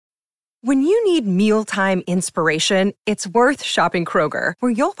When you need mealtime inspiration, it's worth shopping Kroger,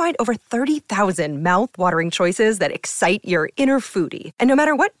 where you'll find over 30,000 mouth-watering choices that excite your inner foodie. And no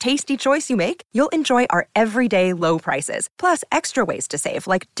matter what tasty choice you make, you'll enjoy our everyday low prices, plus extra ways to save,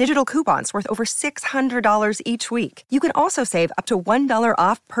 like digital coupons worth over $600 each week. You can also save up to $1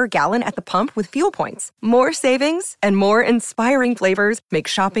 off per gallon at the pump with fuel points. More savings and more inspiring flavors make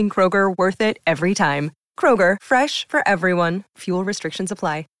shopping Kroger worth it every time. Kroger, fresh for everyone. Fuel restrictions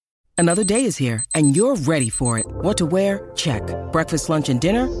apply. Another day is here, and you're ready for it. What to wear? Check. Breakfast, lunch, and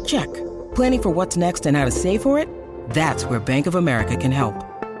dinner? Check. Planning for what's next and how to save for it? That's where Bank of America can help.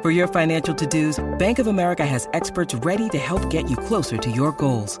 For your financial to-dos, Bank of America has experts ready to help get you closer to your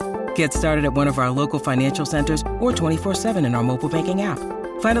goals. Get started at one of our local financial centers or 24/7 in our mobile banking app.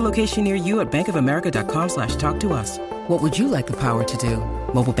 Find a location near you at bankofamerica.com/talktous. What would you like the power to do?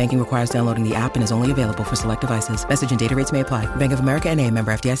 Mobile banking requires downloading the app and is only available for select devices. Message and data rates may apply. Bank of America N.A.,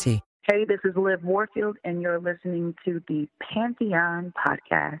 member FDIC. Hey, this is Liv Warfield, and you're listening to the Pantheon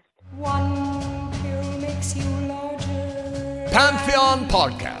Podcast. One pill makes you larger. Pantheon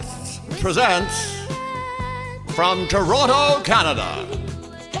Podcasts presents from Toronto, Canada,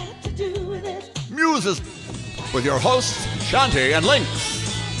 Muses with your hosts Shanti and Lynx.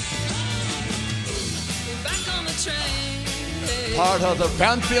 Part of the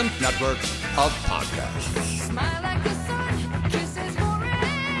Pantheon network of podcasts.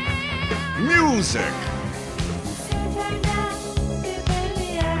 Music,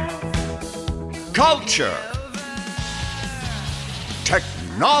 culture,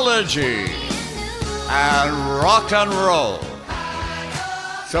 technology, and rock and roll.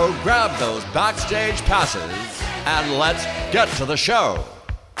 So grab those backstage passes and let's get to the show.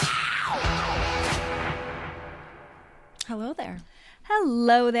 Hello there.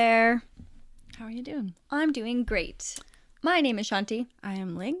 Hello there. How are you doing? I'm doing great. My name is Shanti. I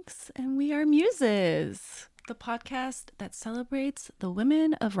am Lynx, and we are Muses, the podcast that celebrates the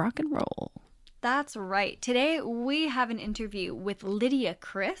women of rock and roll. That's right. Today we have an interview with Lydia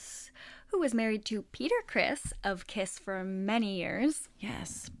Criss, who was married to Peter Criss of Kiss for many years.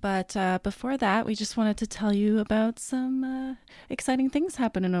 Yes, but before that, we just wanted to tell you about some exciting things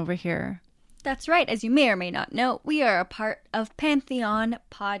happening over here. That's right. As you may or may not know, we are a part of Pantheon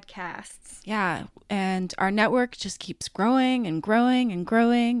Podcasts. Yeah, and our network just keeps growing and growing and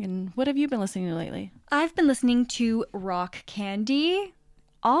growing. And what have you been listening to lately? I've been listening to Rock Candy,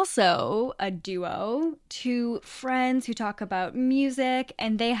 also a duo, two friends who talk about music,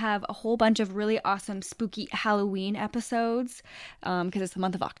 and they have a whole bunch of really awesome spooky Halloween episodes because it's the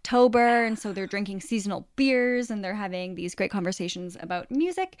month of October, and so they're drinking seasonal beers and they're having these great conversations about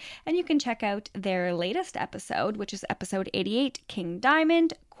music. And you can check out their latest episode, which is episode 88, King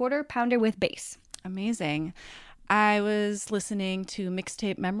Diamond, Quarter Pounder with Bass. Amazing. I was listening to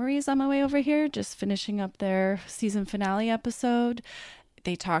Mixtape Memories on my way over here, just finishing up their season finale episode.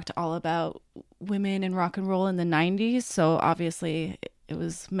 They talked all about women in rock and roll in the 90s. So obviously it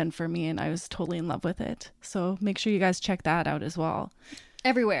was meant for me and I was totally in love with it. So make sure you guys check that out as well.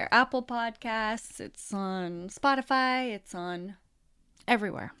 Everywhere. Apple Podcasts. It's on Spotify. It's on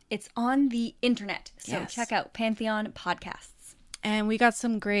everywhere. It's on the internet. So yes. Check out Pantheon Podcasts. And we got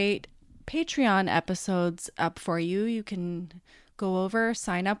some great Patreon episodes up for you. You can go over,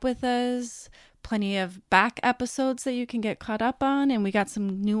 sign up with us. Plenty of back episodes that you can get caught up on, and we got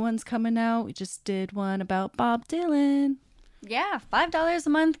some new ones coming out. We just did one about Bob Dylan. Yeah, $5 a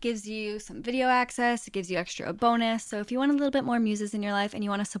month gives you some video access. It gives you extra bonus. So if you want a little bit more Muses in your life and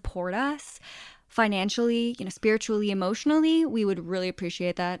you want to support us financially, spiritually, emotionally, we would really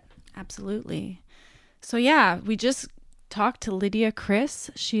appreciate that. Absolutely. So yeah, we just talked to Lydia Criss.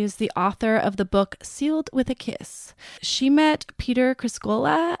 She is the author of the book Sealed with a Kiss. She met Peter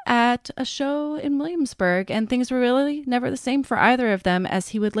Criscuolo at a show in Williamsburg, and things were really never the same for either of them, as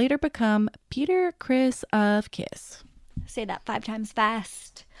he would later become Peter Criss of Kiss. Say that 5 times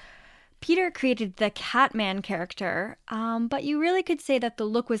fast. Peter created the Catman character, but you really could say that the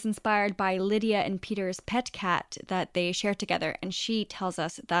look was inspired by Lydia and Peter's pet cat that they shared together, and she tells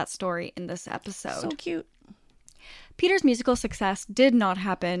us that story in this episode. So cute. Peter's musical success did not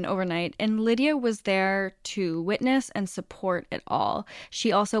happen overnight, and Lydia was there to witness and support it all.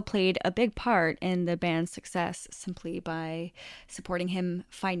 She also played a big part in the band's success simply by supporting him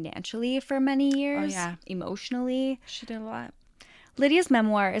financially for many years. Oh, yeah. Emotionally. She did a lot. Lydia's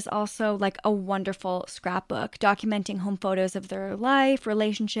memoir is also like a wonderful scrapbook, documenting home photos of their life,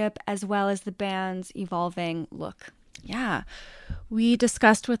 relationship, as well as the band's evolving look. Yeah. We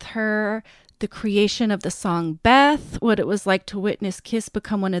discussed with her the creation of the song Beth, what it was like to witness Kiss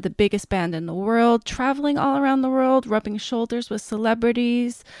become one of the biggest bands in the world, traveling all around the world, rubbing shoulders with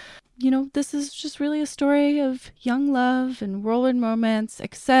celebrities, this is just really a story of young love and whirlwind romance,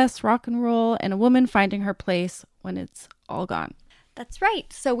 excess, rock and roll, and a woman finding her place when it's all gone. That's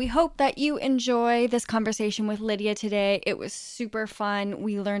right. So we hope that you enjoy this conversation with Lydia today. It was super fun.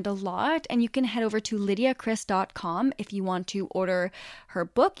 We learned a lot. And you can head over to lydiachris.com if you want to order her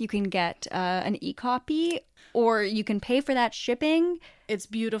book. You can get an e-copy, or you can pay for that shipping. It's a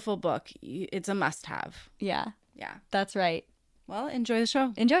beautiful book. It's a must-have. Yeah. Yeah. That's right. Well, enjoy the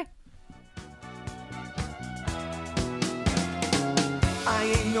show. Enjoy. I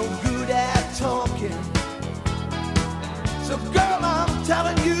ain't no good at talking, so girl, I'm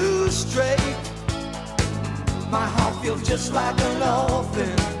telling you straight, my heart feels just like an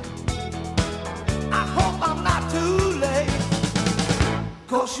orphan. I hope I'm not too late,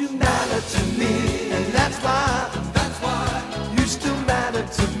 'cause you matter to me, and that's why you still matter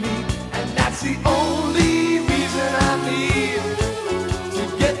to me, and that's the only reason I need to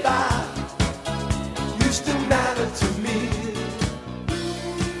get by. You still matter to me.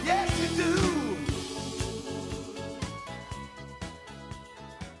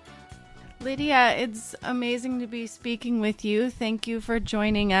 Lydia, it's amazing to be speaking with you. Thank you for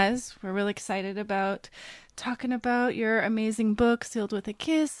joining us. We're really excited about talking about your amazing book, Sealed with a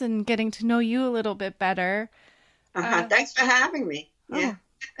Kiss, and getting to know you a little bit better. Thanks for having me. Yeah.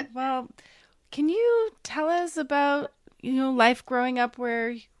 Well, can you tell us about, life growing up?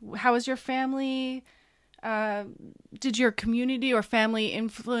 How was your family? Did your community or family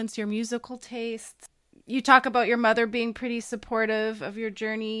influence your musical tastes? You talk about your mother being pretty supportive of your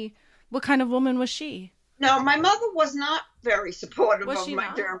journey. What kind of woman was she? No, my mother was not very supportive Was of she my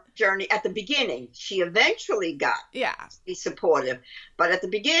not? journey at the beginning. She eventually got Yeah. to be supportive. But at the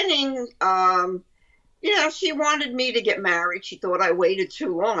beginning, she wanted me to get married. She thought I waited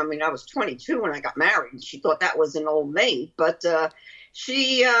too long. I mean, I was 22 when I got married. She thought that was an old maid. But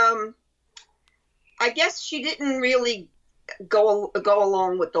she, I guess she didn't really go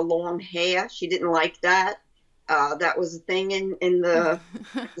along with the long hair. She didn't like that. That was a thing in the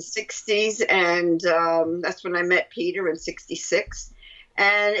 60s, and that's when I met Peter in 66.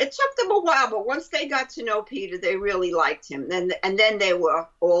 And it took them a while, but once they got to know Peter, they really liked him. And then they were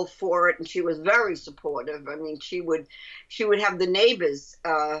all for it, and she was very supportive. I mean, she would have the neighbors,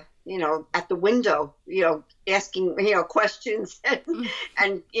 at the window, asking, questions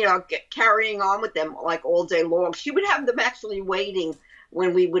and carrying on with them like all day long. She would have them actually waiting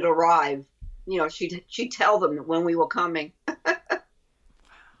when we would arrive. She'd tell them when we were coming.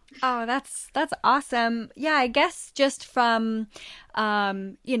 Oh, that's awesome. Yeah, I guess just from,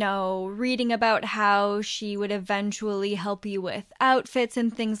 reading about how she would eventually help you with outfits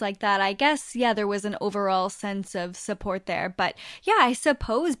and things like that, I guess, yeah, there was an overall sense of support there. But yeah, I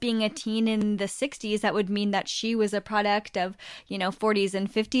suppose being a teen in the 60s, that would mean that she was a product of, 40s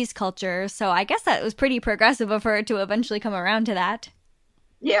and 50s culture. So I guess that was pretty progressive of her to eventually come around to that.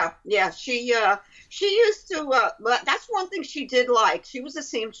 Yeah. She used to, that's one thing she did like. She was a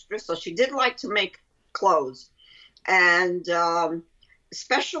seamstress, so she did like to make clothes. And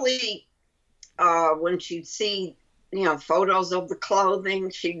especially when she'd see, photos of the clothing,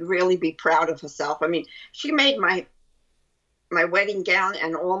 she'd really be proud of herself. I mean, she made my wedding gown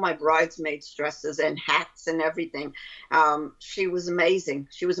and all my bridesmaids' dresses and hats and everything. She was amazing.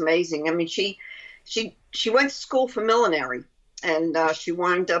 I mean, she went to school for millinery. And she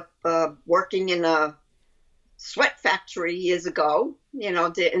wound up working in a sweat factory years ago, in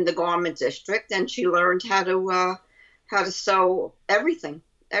the garment district. And she learned how to sew everything.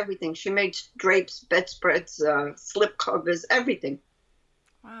 She made drapes, bedspreads, slip covers, everything.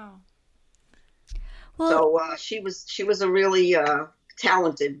 Wow. Well, So she was a really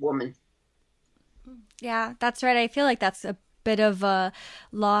talented woman. yeah, that's right. I feel like that's a bit of a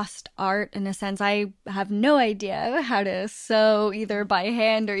lost art in a sense. I have no idea how to sew either by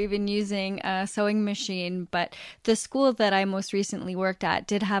hand or even using a sewing machine, but the school that I most recently worked at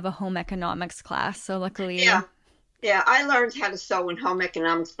did have a home economics class, so luckily... Yeah, I learned how to sew in home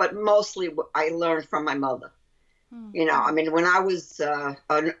economics, but mostly I learned from my mother. I mean, when I was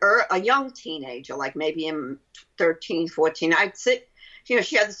a young teenager, like maybe in 13, 14, I'd sit, she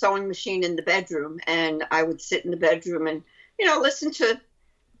had the sewing machine in the bedroom, and I would sit in the bedroom and listen to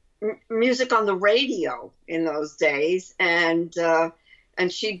music on the radio in those days, and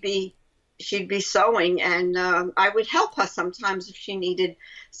she'd be sewing, and I would help her sometimes if she needed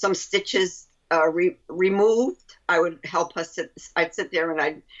some stitches removed. I would help her I'd sit there and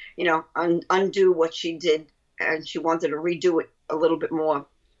I'd undo what she did, and she wanted to redo it a little bit more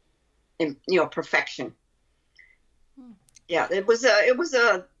in perfection. Yeah,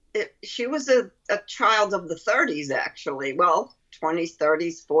 she was a child of the 30s, actually. Well, 20s,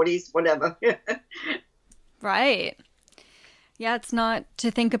 30s, 40s, whatever. Right. Yeah, it's not to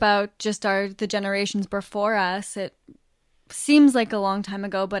think about just the generations before us. It seems like a long time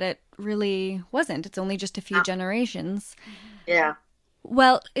ago, but it really wasn't. It's only just a few generations. Yeah.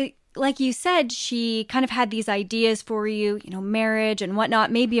 Well, like you said, she kind of had these ideas for you, marriage and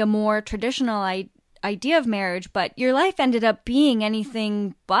whatnot, maybe a more traditional idea of marriage, but your life ended up being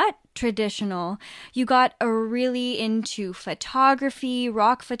anything but traditional. You got really into photography,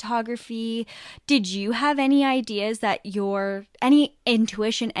 rock photography. Did you have any ideas that any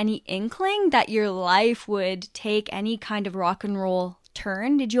intuition, any inkling that your life would take any kind of rock and roll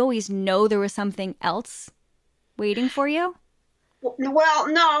turn? Did you always know there was something else waiting for you? Well,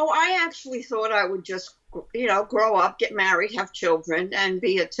 no, I actually thought I would just, grow up, get married, have children, and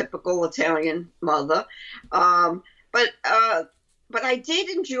be a typical Italian mother. But I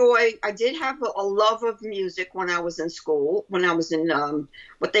did have a love of music when I was in school, when I was in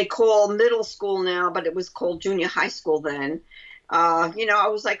what they call middle school now, but it was called junior high school then. I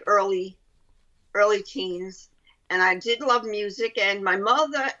was like early teens, and I did love music. And my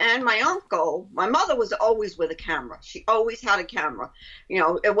mother and my uncle, my mother was always with a camera. She always had a camera.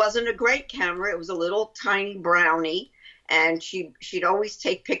 It wasn't a great camera. It was a little tiny brownie. And she'd always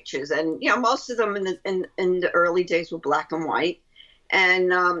take pictures. And, most of them in the early days were black and white. And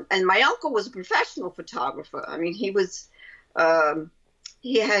my uncle was a professional photographer. I mean, he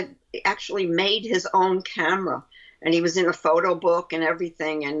had actually made his own camera, and he was in a photo book and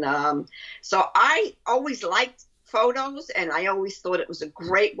everything. And so I always liked photos, and I always thought it was a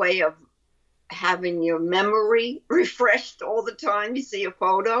great way of having your memory refreshed all the time you see a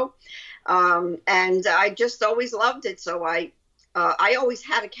photo. And I just always loved it. So I always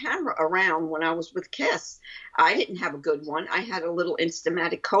had a camera around when I was with Kiss. I didn't have a good one. I had a little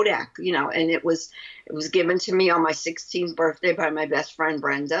Instamatic Kodak, and it was given to me on my 16th birthday by my best friend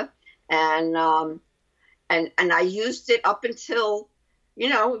Brenda, and I used it up until,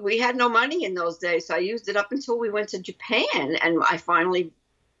 we had no money in those days, so I used it up until we went to Japan, and I finally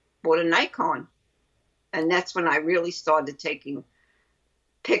bought a Nikon, and that's when I really started taking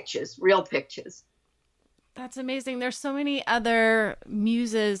pictures, real pictures. That's amazing. There's so many other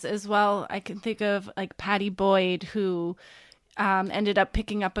muses as well. I can think of like Patty Boyd, who ended up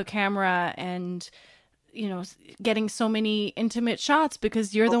picking up a camera and, getting so many intimate shots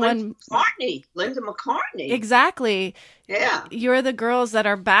because you're Linda McCartney. Exactly. Yeah. You're the girls that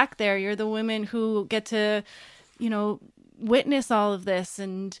are back there. You're the women who get to, witness all of this.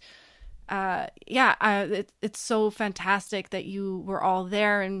 And it's so fantastic that you were all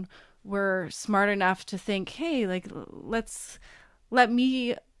there and were smart enough to think, hey, like, let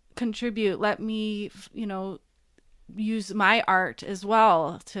me contribute. Let me, use my art as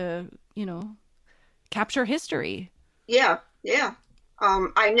well to, capture history. Yeah. Yeah.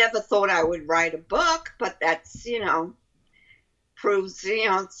 I never thought I would write a book, but that's, proves,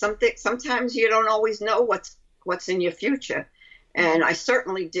 something. Sometimes you don't always know what's in your future. And I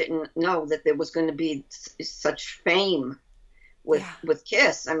certainly didn't know that there was going to be such fame with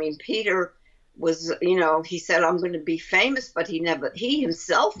Kiss. I mean, Peter was, he said, I'm going to be famous, but he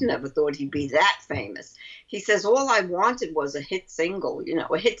himself never thought he'd be that famous. He says, all I wanted was a hit single,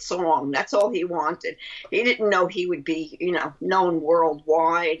 a hit song. That's all he wanted. He didn't know he would be, known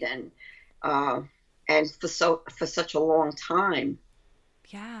worldwide and for such a long time.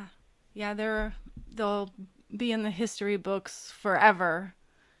 Yeah. Yeah. They'll be in the history books forever.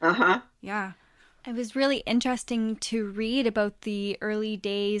 Uh-huh. Yeah. It was really interesting to read about the early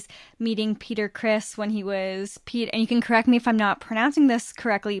days meeting Peter Criss when he was Pete, and you can correct me if I'm not pronouncing this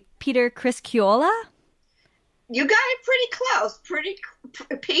correctly, Peter Criscuola? You got it pretty close.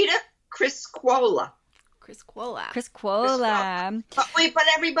 Peter Criscuola. Criscuola. But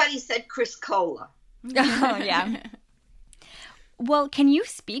everybody said Criscola. Oh, yeah. Well, can you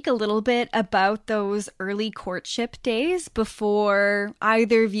speak a little bit about those early courtship days before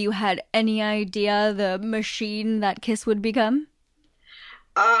either of you had any idea the machine that Kiss would become?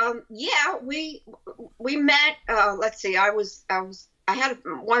 Yeah, we met. Let's see. I had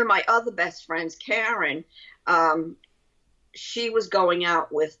one of my other best friends, Karen. She was going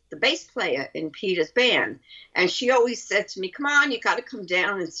out with the bass player in Peter's band, and she always said to me, "Come on, you got to come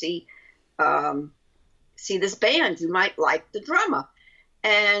down and see this band. You might like the drummer."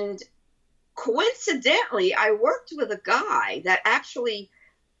 And coincidentally, I worked with a guy that actually,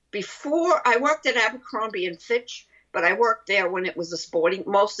 before I worked at Abercrombie and Fitch, but I worked there when it was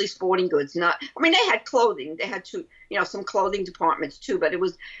mostly sporting goods. They had clothing. They had some clothing departments too, but it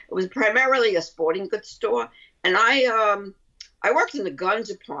was primarily a sporting goods store. And I I worked in the gun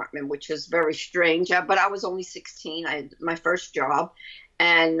department, which was very strange, but I was only 16. I had my first job.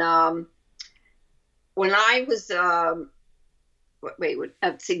 And when I was, there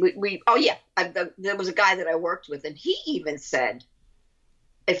was a guy that I worked with, and he even said,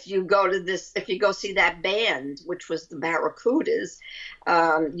 if you go see that band, which was the Barracudas,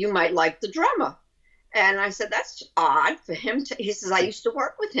 you might like the drummer. And I said, that's odd for him to, he says, I used to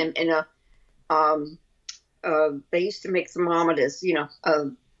work with him in a, they used to make thermometers,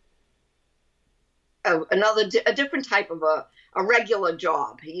 a different type of a regular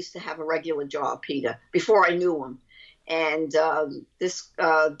job. He used to have a regular job, Peter, before I knew him. And this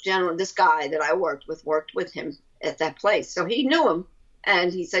guy that I worked with him at that place. So he knew him.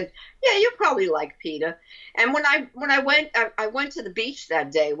 And he said, yeah, you probably like Peter. And when I went to the beach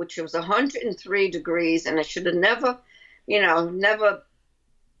that day, which was 103 degrees, and I should have never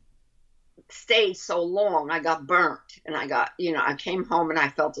stayed so long. I got burnt, and I came home and I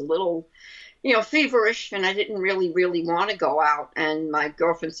felt a little, feverish, and I didn't really want to go out. And my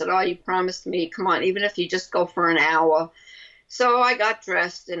girlfriend said, oh, you promised me, come on, even if you just go for an hour. So I got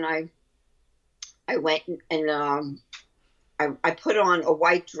dressed, and I went and I put on a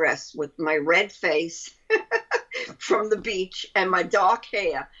white dress with my red face from the beach and my dark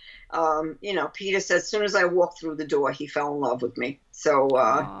hair. Peter said as soon as I walked through the door, he fell in love with me. So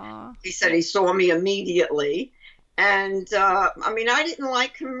he said he saw me immediately. And, I didn't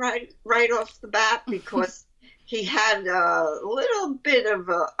like him right off the bat because he had a little bit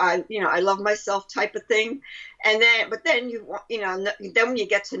of I love myself type of thing. And then when you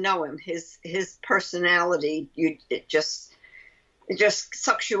get to know him, his personality, it just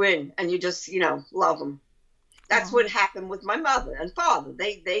sucks you in, and you just, love them. That's what happened with my mother and father.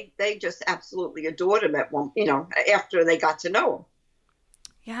 They just absolutely adored him after they got to know him.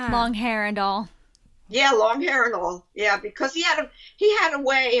 Yeah. Long hair and all. Yeah, long hair and all. Yeah, because he had a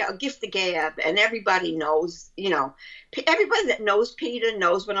gift of gab, and everybody knows, everybody that knows Peter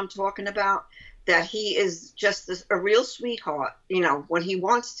knows what I'm talking about, that he is just a real sweetheart, when he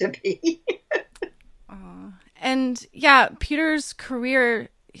wants to be. And yeah, Peter's career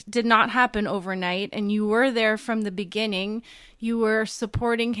did not happen overnight, and you were there from the beginning. You were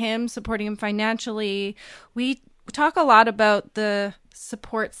supporting him financially. We talk a lot about the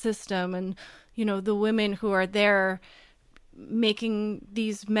support system and, the women who are there making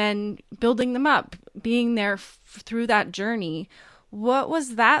these men, building them up, being there through that journey. What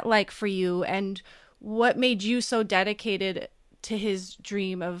was that like for you, and what made you so dedicated to his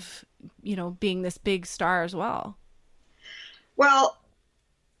dream of being this big star as well? Well,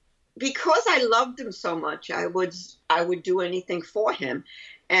 because I loved him so much, I would do anything for him.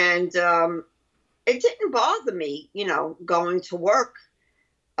 And it didn't bother me, going to work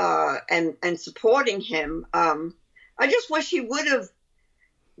and supporting him. I just wish he would have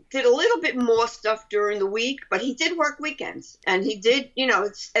did a little bit more stuff during the week, but he did work weekends, and he did,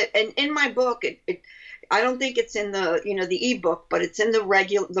 and in my book, I don't think it's in the, the ebook, but it's in the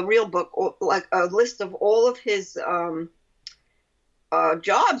real book, like a list of all of his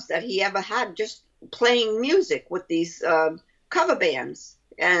jobs that he ever had, just playing music with these cover bands.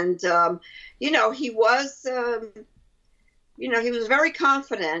 And, he was, he was very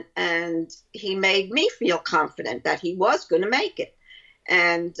confident, and he made me feel confident that he was going to make it.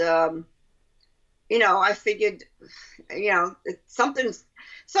 And, I figured, something's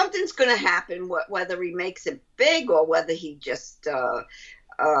going to happen, whether he makes it big or whether he just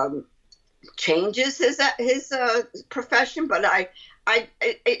changes his profession. But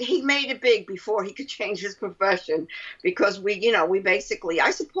he made it big before he could change his profession, because we basically,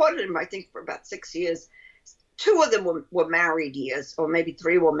 I supported him, I think, for about 6 years. 2 of them were married years, or maybe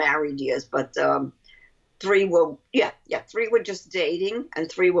 3 were married years, but 3 were, 3 were just dating, and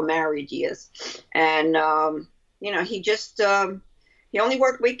 3 were married years. And, he just, he only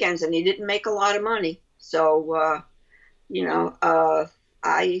worked weekends, and he didn't make a lot of money. So,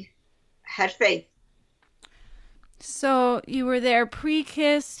 I had faith. So you were there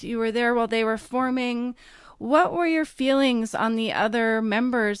pre-Kiss, you were there while they were forming. What were your feelings on the other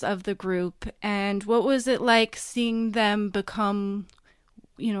members of the group, and what was it like seeing them become,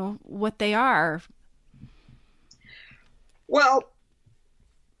 what they are? Well,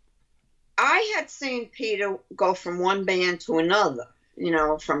 I had seen Peter go from one band to another,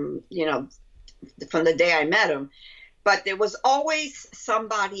 from the day I met him. But there was always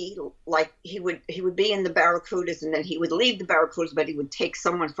somebody, like he would be in the Barracudas, and then he would leave the Barracudas, but he would take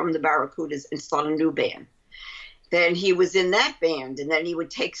someone from the Barracudas and start a new band. Then he was in that band, and then he would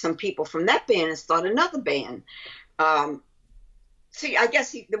take some people from that band and start another band. see, I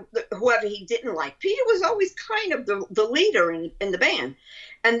guess whoever he didn't like, Peter was always kind of the leader in the band.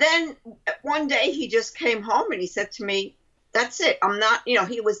 And then one day he just came home and he said to me, "That's it. I'm not."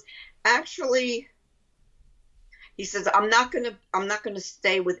 He was actually. He says, "I'm not gonna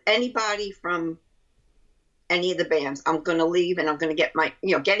stay with anybody from any of the bands. I'm gonna leave and I'm gonna get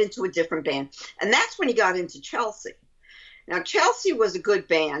get into a different band." And that's when he got into Chelsea. Now, Chelsea was a good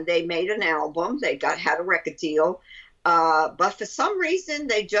band. They made an album. They had a record deal. But for some reason,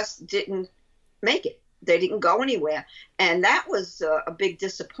 they just didn't make it. They didn't go anywhere. And that was a big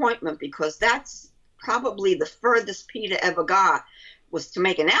disappointment, because that's probably the furthest Peter ever got, was to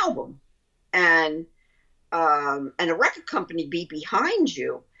make an album. And a record company be behind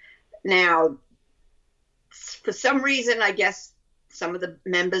you. Now, for some reason, I guess some of the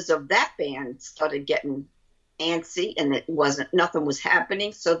members of that band started getting antsy, and nothing was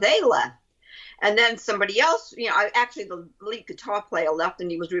happening, so they left. And then somebody else, actually the lead guitar player left,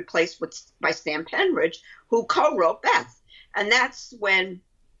 and he was replaced by Stan Penridge, who co-wrote Beth. And that's when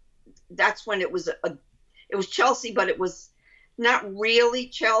it was Chelsea, but it was not really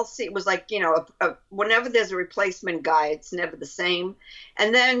Chelsea. It was like, whenever there's a replacement guy, it's never the same.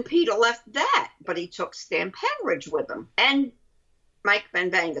 And then Peter left that, but he took Stan Penridge with him, and Mike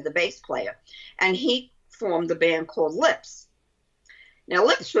Benvanger, the bass player, and he formed the band called Lips. Now,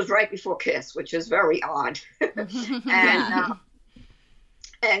 Lips was right before Kiss, which is very odd. And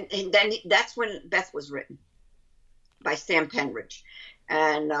then that's when Beth was written by Stan Penridge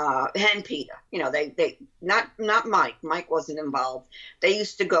and Peter. They not Mike. Mike wasn't involved. They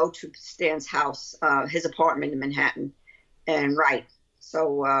used to go to Stan's house, his apartment in Manhattan, and write.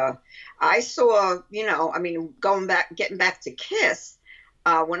 So I saw, getting back to Kiss.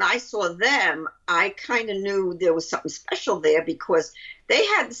 When I saw them, I kind of knew there was something special there, because they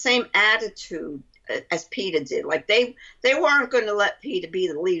had the same attitude as Peter did. Like they weren't going to let Peter be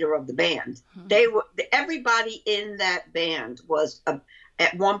the leader of the band. Mm-hmm. Everybody in that band was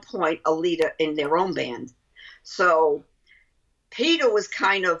at one point a leader in their own band. So Peter was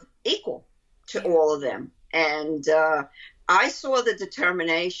kind of equal to all of them, and I saw the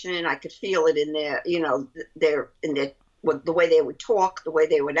determination. I could feel it in their the way they would talk, the way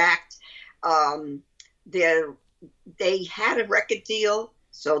they would act. They had a record deal,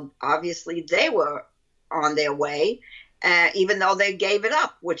 so obviously they were on their way, even though they gave it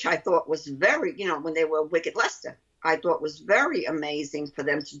up, which I thought was very, when they were Wicked Lester, I thought was very amazing for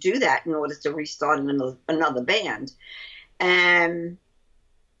them to do that in order to restart another band. And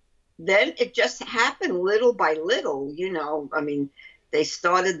then it just happened little by little, they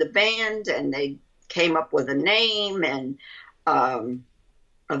started the band and they came up with a name, and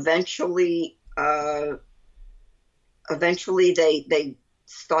eventually they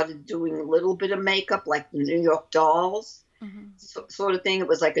started doing a little bit of makeup, like the New York Dolls, sort of thing. It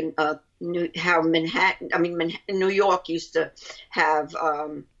was like how New York used to have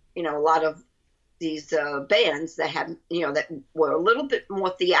a lot of these bands that had that were a little bit more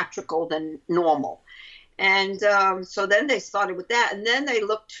theatrical than normal. And so then they started with that, and then they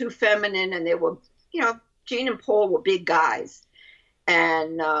looked too feminine, and they were, Gene and Paul were big guys,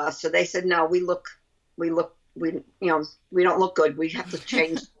 and so they said, no, we don't look good. We have to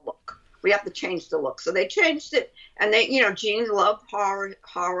change the look. We have to change the look. So they changed it, and they, Gene loved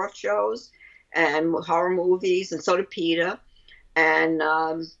horror shows and horror movies, and so did Peter, and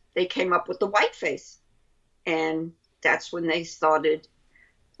they came up with the whiteface, and that's when they started.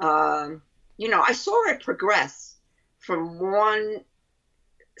 I saw it progress from one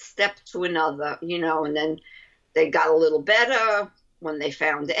step to another, and then they got a little better when they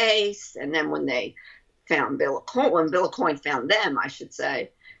found Ace, and then when they found Bill Aucoin, when Bill Aucoin found them, I should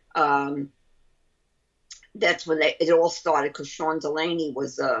say, that's when it all started, because Sean Delaney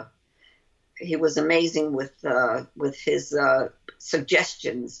was he was amazing with his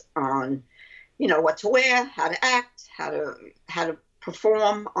suggestions on, what to wear, how to act, how to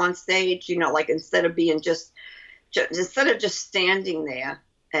perform on stage, like instead of being instead of just standing there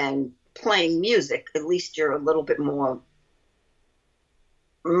and playing music, at least you're a little bit more,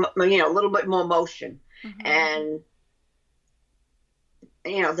 a little bit more motion. Mm-hmm. And,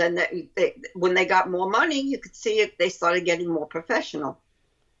 then when they got more money, you could see it, they started getting more professional.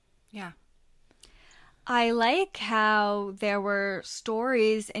 Yeah. I like how there were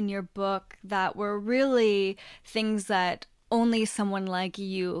stories in your book that were really things that only someone like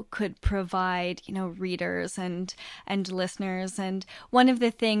you could provide, readers and listeners. And one of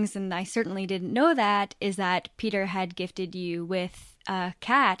the things, and I certainly didn't know that, is that Peter had gifted you with a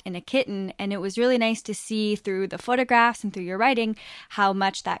cat and a kitten, and it was really nice to see through the photographs and through your writing how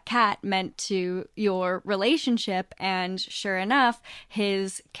much that cat meant to your relationship. And sure enough,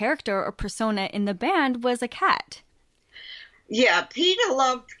 his character or persona in the band was a cat. Yeah, Peter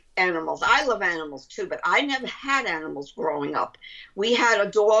loved animals. I love animals too, but I never had animals growing up. We had a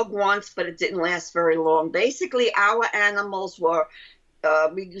dog once, but it didn't last very long. Basically, our animals were,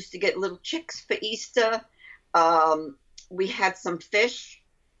 we used to get little chicks for Easter. We had some fish,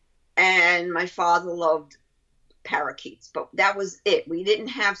 and my father loved parakeets, but that was it. We didn't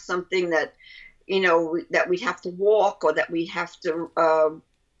have something that, that we'd have to walk or that we'd have to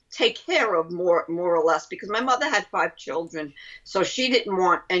take care of more or less, because my mother had 5 children, so she didn't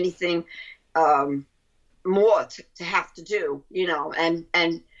want anything more to have to do,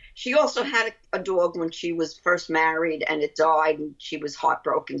 and she also had a dog when she was first married, and it died, and she was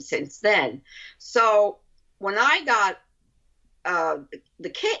heartbroken since then. So when I got the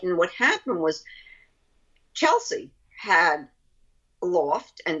kitten, what happened was Chelsea had a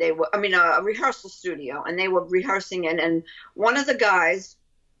loft, and a rehearsal studio, and they were rehearsing it, and one of the guys'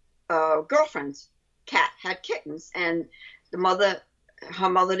 girlfriend's cat had kittens, and her mother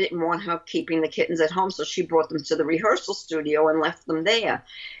didn't want her keeping the kittens at home, so she brought them to the rehearsal studio and left them there.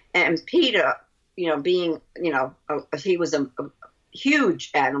 And Peter, being, he was a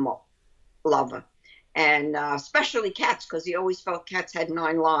huge animal lover, and especially cats, because he always felt cats had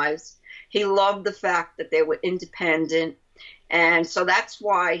 9 lives. He loved the fact that they were independent, and so that's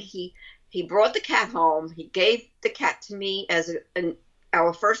why he brought the cat home. He gave the cat to me as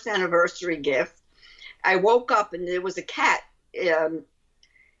our first anniversary gift. I woke up and there was a cat in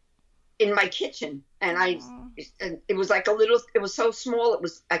my kitchen, and it was like it was so small,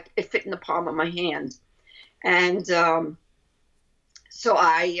 it fit in the palm of my hand. And so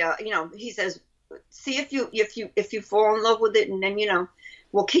he says, see if you fall in love with it, and then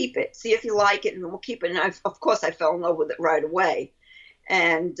we'll keep it. See if you like it, and we'll keep it. And of course I fell in love with it right away.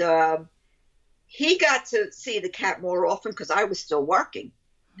 And he got to see the cat more often because I was still working.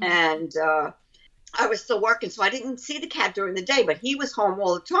 And I was still working, so I didn't see the cat during the day, but he was home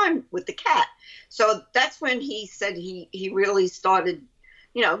all the time with the cat. So that's when he said he really started,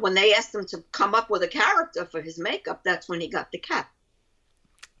 when they asked him to come up with a character for his makeup, that's when he got the cat.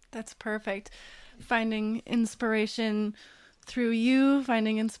 That's perfect. Finding inspiration through you,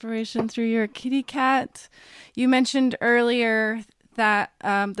 finding inspiration through your kitty cat. You mentioned earlier that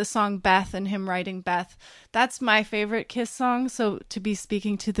the song Beth and him writing Beth, that's my favorite Kiss song. So to be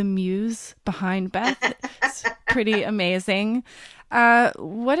speaking to the muse behind Beth, it's pretty amazing.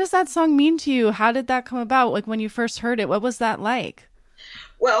 What does that song mean to you? How did that come about? Like when you first heard it, what was that like?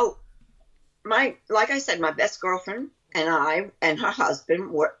 Well, like I said, my best girlfriend and I and her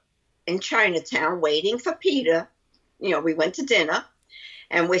husband were in Chinatown waiting for Peter. We went to dinner.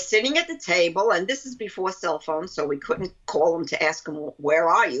 And we're sitting at the table, and this is before cell phones, so we couldn't call him to ask him, where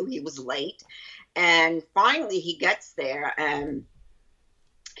are you? He was late. And finally he gets there, and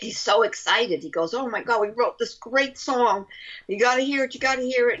he's so excited. He goes, oh, my God, we wrote this great song. You got to hear it. You got to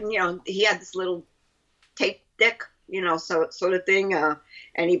hear it. And, he had this little tape deck, sort of thing.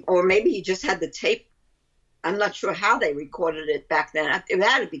 Or maybe he just had the tape. I'm not sure how they recorded it back then. It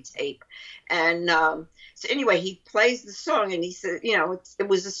had to be tape. And so anyway, he plays the song, and he said, it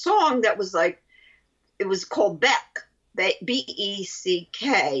was a song that was like, it was called Beck,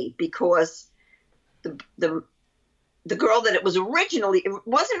 B-E-C-K, because the girl that it wasn't originally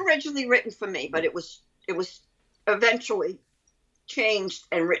written for me, but it was eventually changed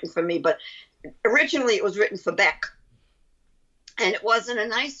and written for me. But originally it was written for Beck. And it wasn't a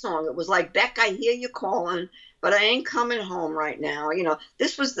nice song. It was like, Beck, I hear you calling, but I ain't coming home right now.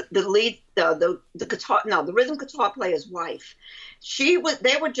 This was the lead, the guitar, no, the rhythm guitar player's wife.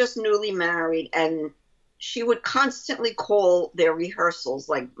 They were just newly married, and she would constantly call their rehearsals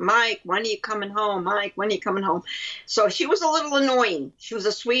like, Mike, when are you coming home? Mike, when are you coming home? So she was a little annoying. She was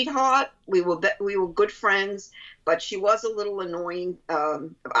a sweetheart. We were good friends, but she was a little annoying.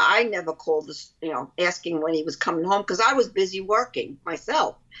 I never called this, asking when he was coming home, because I was busy working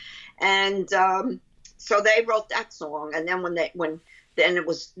myself. And so they wrote that song, and then then it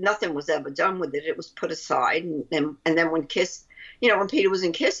was, nothing was ever done with it. It was put aside, and then when Kiss, when Peter was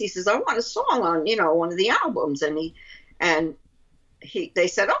in Kiss, he says, I want a song on, one of the albums, and they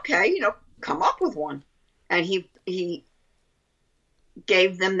said, okay, come up with one, and he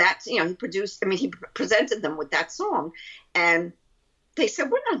gave them that, he presented them with that song, and they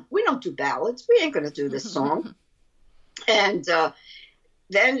said, we don't do ballads, we ain't going to do this song. And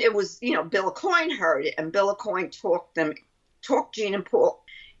then it was, Bill Aucoin heard it, and Bill Aucoin talked Gene and Paul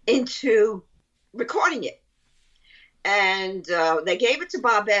into recording it. And they gave it to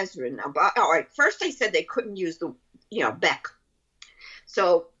Bob Ezrin. All right, first they said they couldn't use the, Beck.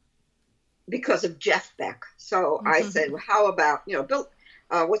 So, because of Jeff Beck. So I said, well, how about, Bill,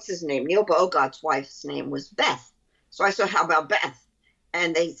 what's his name? Neil Bogart's wife's name was Beth. So I said, how about Beth?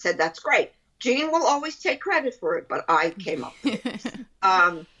 And they said, that's great. Gene will always take credit for it, but I came up with it.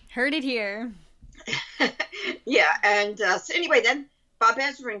 Heard it here. Yeah, and so anyway, then Bob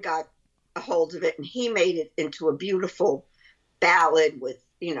Ezrin got a hold of it, and he made it into a beautiful ballad with,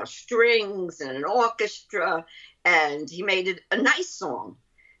 strings and an orchestra, and he made it a nice song.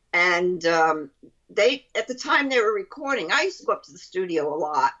 And they, at the time they were recording, I used to go up to the studio a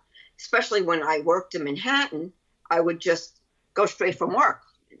lot, especially when I worked in Manhattan. I would just go straight from work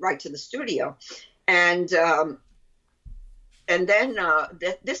right to the studio. And then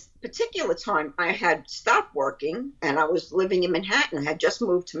this particular time I had stopped working and I was living in Manhattan. I had just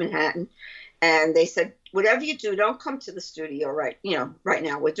moved to Manhattan, and they said, whatever you do, don't come to the studio right now.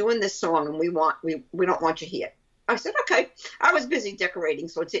 We're doing this song and we don't want you here. I said, okay. I was busy decorating,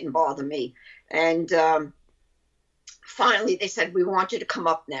 so it didn't bother me. And finally they said, we want you to come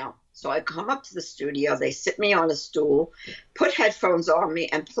up now. So I come up to the studio, they sit me on a stool, put headphones on me,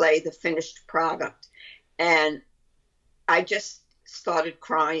 and play the finished product. And I just started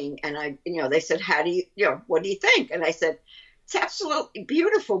crying, and they said, what do you think? And I said, it's absolutely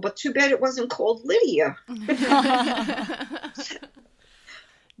beautiful, but too bad it wasn't called Lydia.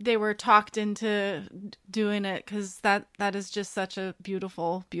 They were talked into doing it because that is just such a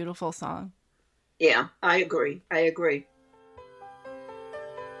beautiful, beautiful song. Yeah, I agree.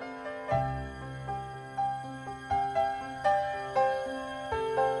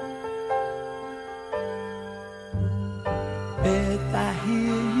 Beth, I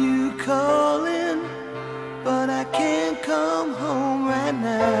hear you calling, but I can't come home right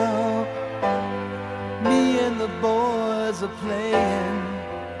now. Me and the boys are playing,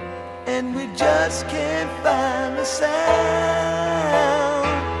 and we just can't find a sound.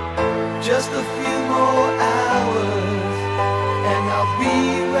 Just a few more hours, and I'll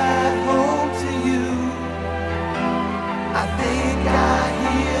be right home to you. I think I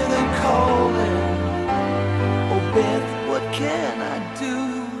hear them calling. Oh, Beth, what can I do?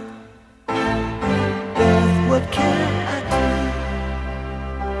 Beth, what can I do?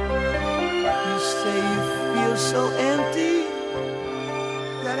 You say you feel so empty,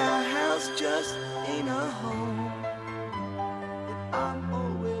 that our house just ain't a home, that I'm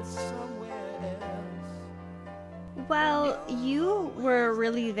always somewhere else. Well, you were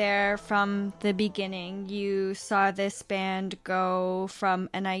really there from the beginning. You saw this band go from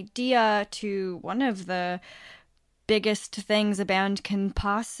an idea to one of the biggest things a band can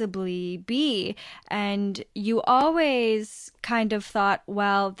possibly be. And you always kind of thought,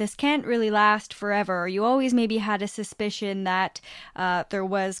 well, this can't really last forever. You always maybe had a suspicion that there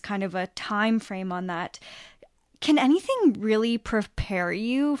was kind of a time frame on that. Can anything really prepare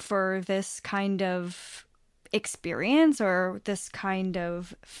you for this kind of experience or this kind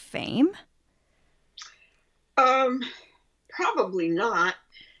of fame? Probably not.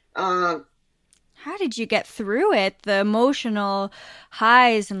 How did you get through it? The emotional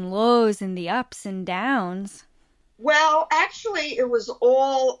highs and lows and the ups and downs? Well, actually, it was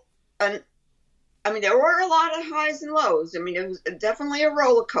all, there were a lot of highs and lows. It was definitely a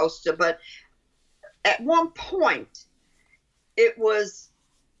roller coaster, but at one point, it was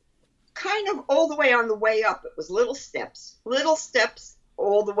kind of all the way on the way up. It was little steps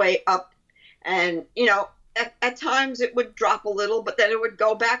all the way up. And, at times it would drop a little, but then it would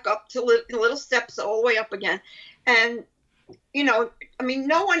go back up to little steps all the way up again. And, no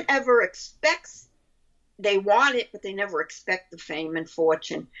one ever expects, they want it, but they never expect the fame and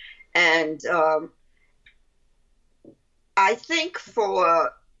fortune. And I think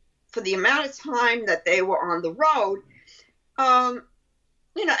for the amount of time that they were on the road,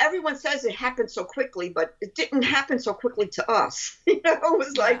 everyone says it happened so quickly, but it didn't happen so quickly to us. It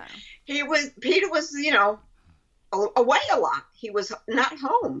was like, Peter was, away a lot. He was not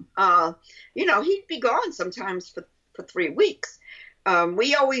home. He'd be gone sometimes for 3 weeks.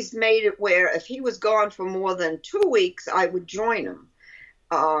 We always made it where if he was gone for more than 2 weeks, I would join him.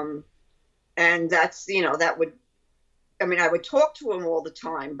 And that's, that would, I would talk to him all the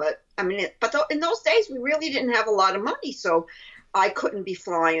time, but in those days we really didn't have a lot of money. So I couldn't be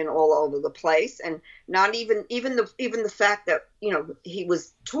flying all over the place, and not even the fact that he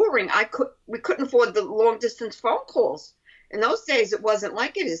was touring. We couldn't afford the long distance phone calls. In those days, it wasn't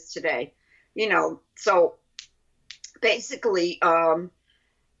like it is today, So basically, it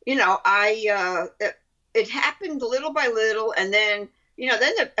happened little by little, and then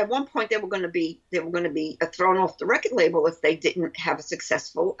then at one point they were going to be thrown off the record label if they didn't have a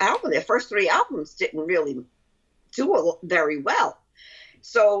successful album. Their first 3 albums didn't really do very well.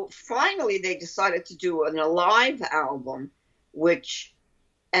 So finally they decided to do a live album, which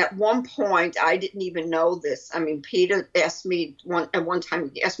at one point I didn't even know this. I mean, Peter asked me at one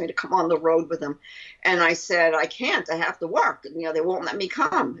time, he asked me to come on the road with him. And I said, I can't, I have to work. They won't let me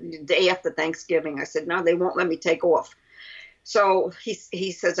come. And the day after Thanksgiving, I said, no, they won't let me take off. So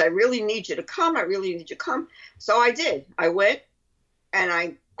he says, I really need you to come. I really need you to come. So I did. I went and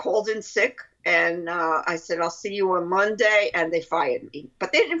I called in sick. And I said, I'll see you on Monday. And they fired me.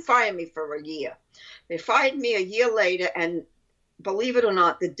 But they didn't fire me for a year. They fired me a year later. And believe it or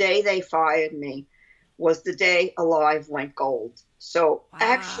not, the day they fired me was the day Alive went gold. So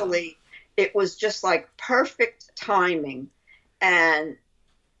actually, it was just like perfect timing. And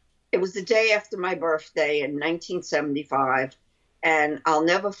it was the day after my birthday in 1975. And I'll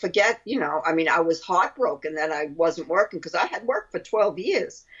never forget, I was heartbroken that I wasn't working because I had worked for 12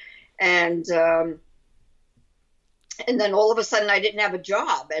 years. And then all of a sudden I didn't have a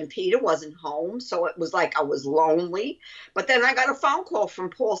job and Peter wasn't home. So it was like I was lonely. But then I got a phone call from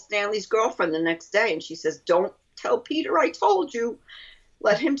Paul Stanley's girlfriend the next day. And she says, don't tell Peter I told you.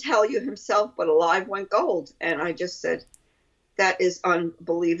 Let him tell you himself, but Alive went gold. And I just said, that is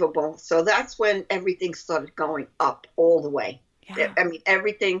unbelievable. So that's when everything started going up all the way. Yeah.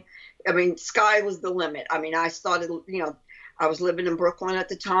 Everything. Sky was the limit. I started, I was living in Brooklyn at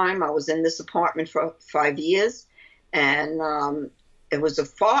the time. I was in this apartment for 5 years. And it was a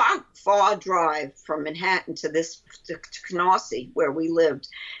far, far drive from Manhattan to Canarsie, where we lived.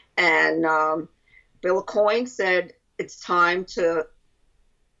 And Bill Coyne said, it's time to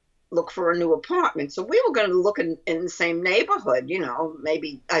look for a new apartment. So we were going to look in the same neighborhood,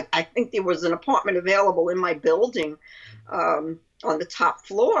 maybe I think there was an apartment available in my building on the top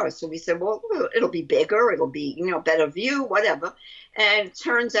floor. So we said, well, it'll be bigger. It'll be, better view, whatever. And it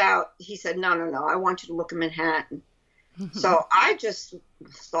turns out he said, no, I want you to look in Manhattan. So I just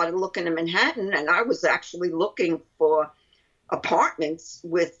started looking in Manhattan, and I was actually looking for apartments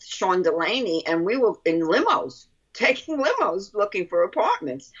with Sean Delaney, and we were in limos, taking limos, looking for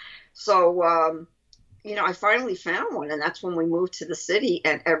apartments. So, I finally found one, and that's when we moved to the city,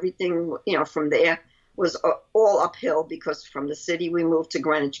 and everything, from there was all uphill, because from the city we moved to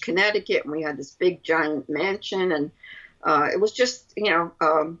Greenwich, Connecticut, and we had this big giant mansion, and it was just, it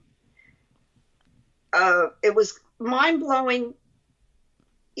was mind-blowing.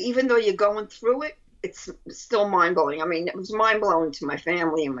 Even though you're going through it, it's still mind-blowing. It was mind-blowing to my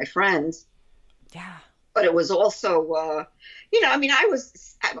family and my friends. Yeah. But it was also, I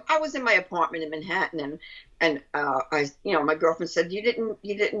was in my apartment in Manhattan, and my girlfriend said, you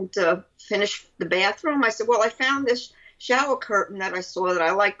didn't finish the bathroom. I said, well, I found this shower curtain that I saw that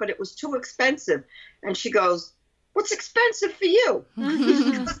I liked, but it was too expensive. And she goes, what's expensive for you?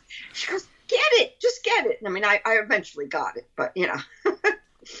 She goes, get it, just get it. I eventually got it, but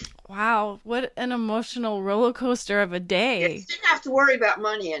Wow, what an emotional roller coaster of a day. You didn't have to worry about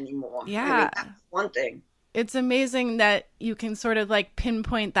money anymore. Yeah. That's one thing. It's amazing that you can sort of like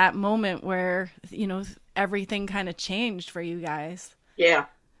pinpoint that moment where, everything kind of changed for you guys. Yeah.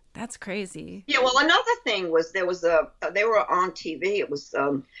 That's crazy. Yeah, well, another thing was they were on TV. It was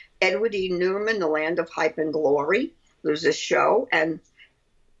Edward E. Newman, The Land of Hype and Glory. There was this show, and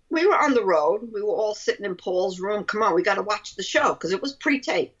we were on the road. We were all sitting in Paul's room. Come on, we got to watch the show, because it was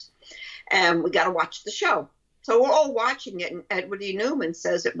pre-taped. And we got to watch the show. So we're all watching it, and Edward E. Newman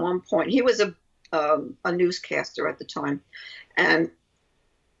says at one point, he was a newscaster at the time, and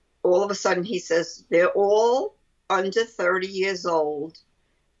all of a sudden he says, they're all under 30 years old,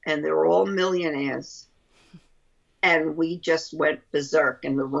 and they're all millionaires. And we just went berserk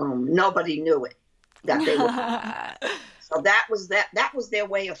in the room. Nobody knew it, that they were. So that was their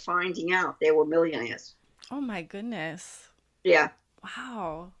way of finding out they were millionaires. Oh my goodness. Yeah.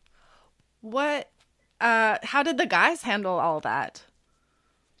 Wow. How did the guys handle all that?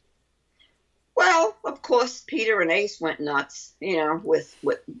 Well, of course, Peter and Ace went nuts, with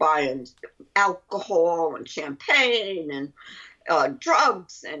buying alcohol and champagne and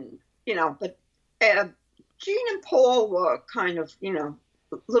drugs, and, but Gene and Paul were kind of, a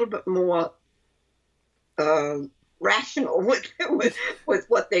little bit more rational with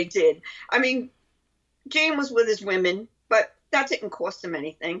what they did. Gene was with his women, but that didn't cost him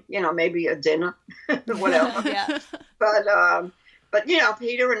anything, maybe a dinner, whatever. Yeah. But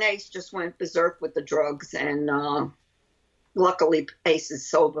Peter and Ace just went berserk with the drugs, and luckily Ace is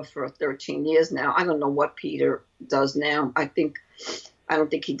sober for 13 years now. I don't know what Peter does now. I don't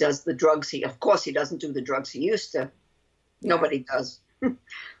think he does the drugs. Of course he doesn't do the drugs he used to. Nobody does.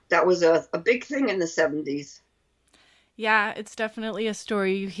 That was a big thing in the 70s. Yeah, it's definitely a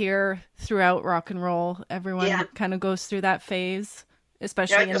story you hear throughout rock and roll. Everyone kind of goes through that phase,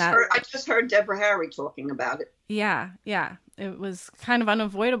 especially in that. I just heard Deborah Harry talking about it. Yeah. It was kind of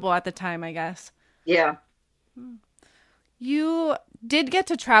unavoidable at the time, I guess. Yeah. You did get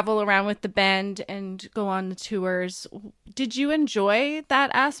to travel around with the band and go on the tours. Did you enjoy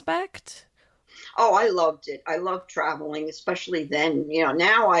that aspect? Oh, I loved it. I loved traveling, especially then.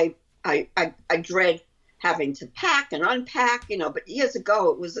 Now I dread having to pack and unpack. But years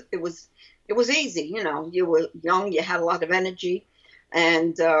ago it was easy. You were young, you had a lot of energy,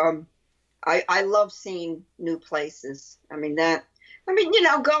 and I love seeing new places.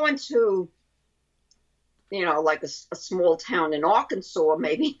 Going to like a small town in Arkansas,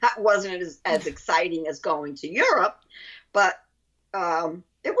 maybe that wasn't as exciting as going to Europe, but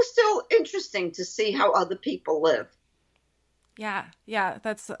it was still interesting to see how other people live. Yeah,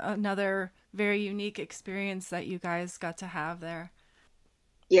 that's another very unique experience that you guys got to have there.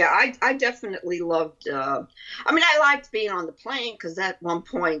 Yeah, I definitely loved, I liked being on the plane because at one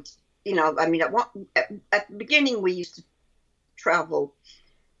point, at the beginning we used to travel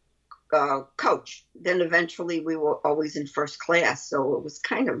coach. Then eventually we were always in first class. So it was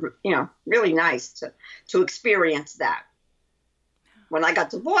kind of, really nice to experience that. When I got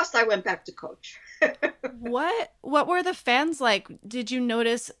divorced, I went back to coach. What were the fans like? Did you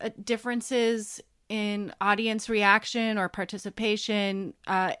notice differences in audience reaction or participation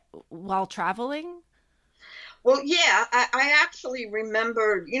while traveling? Well, yeah, I actually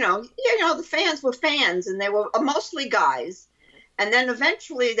remembered, the fans were fans, and they were mostly guys. And then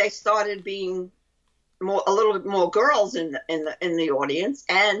eventually they started being a little bit more girls in the audience,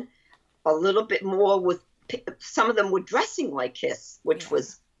 and a little bit more with some of them were dressing like Kiss, which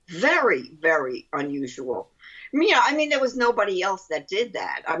was very, very unusual. There was nobody else that did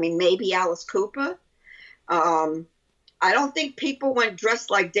that. Maybe Alice Cooper. I don't think people went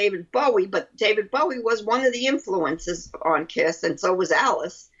dressed like David Bowie, but David Bowie was one of the influences on Kiss, and so was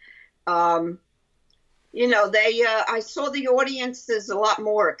Alice. I saw the audiences a lot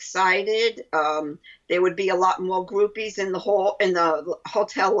more excited. There would be a lot more groupies in the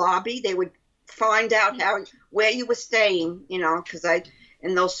hotel lobby. They would find out where you were staying, because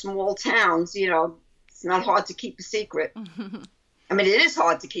in those small towns, it's not hard to keep a secret. It is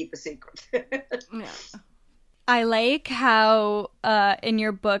hard to keep a secret. Yeah. I like how in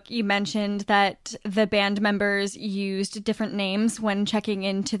your book you mentioned that the band members used different names when checking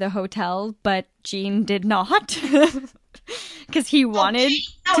into the hotel, but Gene did not because he wanted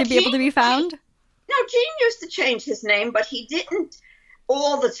to be able to be found. No, Gene used to change his name, but he didn't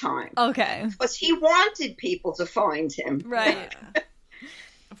all the time. Okay. Because he wanted people to find him. Right.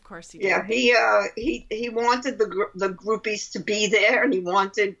 Of course he did. Yeah, he wanted the groupies to be there, and he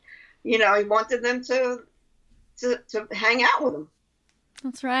wanted them to hang out with him.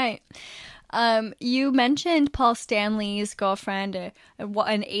 That's right. You mentioned Paul Stanley's girlfriend,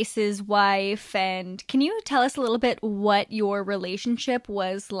 an Ace's wife, and can you tell us a little bit what your relationship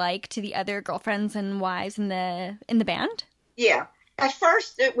was like to the other girlfriends and wives in the band? Yeah. At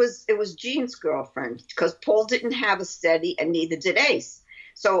first, it was Gene's girlfriend because Paul didn't have a steady, and neither did Ace.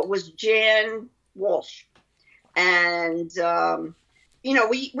 So it was Jan Walsh, and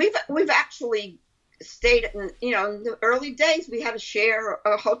we've actually stayed in the early days. We had to share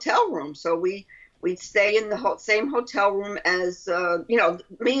a hotel room, so we'd stay in the same hotel room as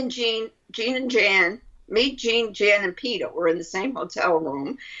me and Gene and Jan. Me, Gene, Jan, and Peter were in the same hotel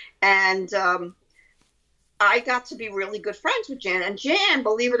room, and I got to be really good friends with Jan. And Jan,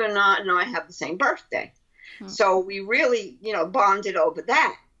 believe it or not, and I have the same birthday. So we really, bonded over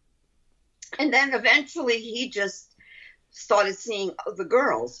that. And then eventually he just started seeing the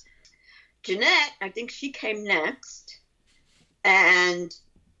girls. Jeanette, I think she came next.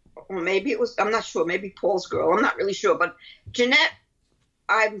 Or maybe it was, I'm not sure, maybe Paul's girl. I'm not really sure. But Jeanette,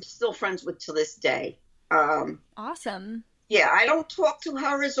 I'm still friends with to this day. Awesome. Yeah, I don't talk to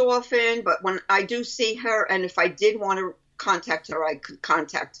her as often, but when I do see her, and if I did want to contact her, I could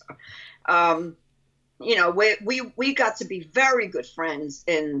contact her. We got to be very good friends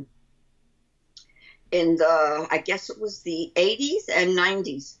in the, I guess it was the 80s and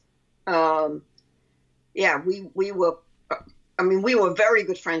 90s. We were very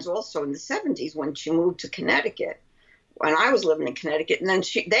good friends also in the 70s when she moved to Connecticut, when I was living in Connecticut, and then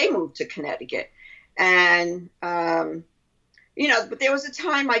they moved to Connecticut. And, but there was a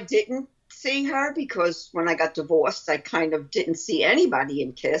time I didn't see her because when I got divorced, I kind of didn't see anybody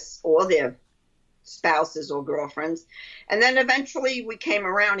in Kiss or their spouses or girlfriends. And then eventually we came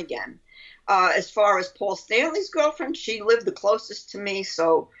around again. As far as Paul Stanley's girlfriend, she lived the closest to me,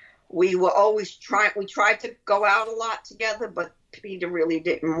 so we were always we tried to go out a lot together, but Peter really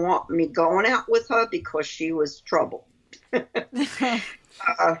didn't want me going out with her because she was trouble.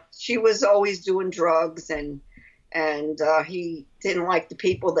 She was always doing drugs, and he didn't like the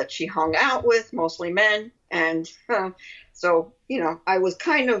people that she hung out with, mostly men. And so, I was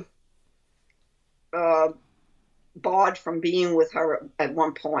kind of barred from being with her at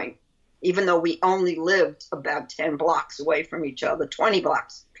one point, even though we only lived about 10 blocks away from each other, 20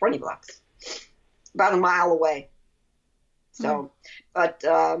 blocks, about a mile away. So, but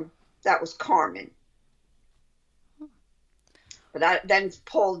that was Carmen. But then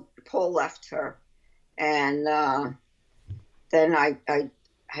Paul left her, and then I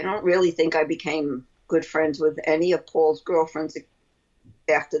don't really think I became good friends with any of Paul's girlfriends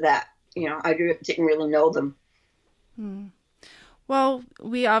after that. I didn't really know them. Well,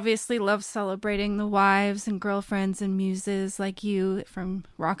 we obviously love celebrating the wives and girlfriends and muses like you from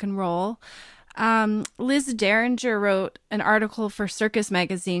rock and roll. Liz Derringer wrote an article for Circus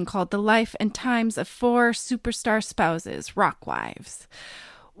Magazine called The Life and Times of 4 Superstar Spouses, Rock Wives.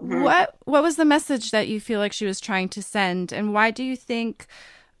 Mm-hmm. What was the message that you feel like she was trying to send, and why do you think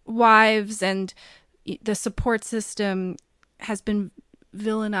wives and the support system has been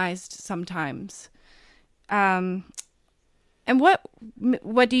villainized sometimes? And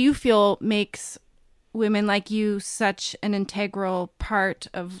what do you feel makes women like you such an integral part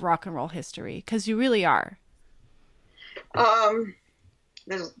of rock and roll history? Because you really are.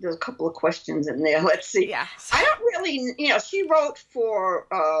 There's a couple of questions in there. Let's see. Yeah. I don't really, she wrote for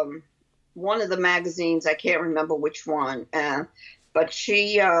one of the magazines. I can't remember which one. But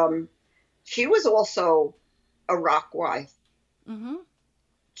she was also a rock wife. Mm-hmm.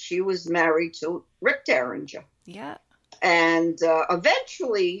 She was married to Rick Derringer. Yeah. And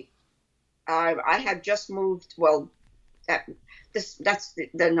eventually, I had just moved. Well,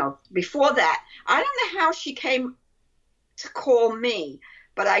 before that, I don't know how she came to call me,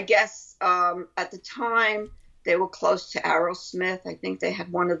 but I guess at the time they were close to Aerosmith. I think they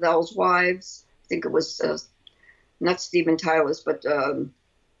had one of those wives. I think it was not Steven Tyler's, but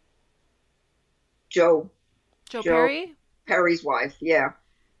Joe Perry? Perry's wife, yeah.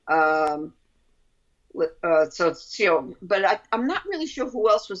 But I'm not really sure who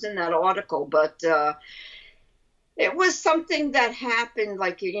else was in that article, but it was something that happened,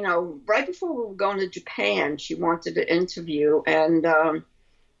 like, right before we were going to Japan. She wanted to interview, and I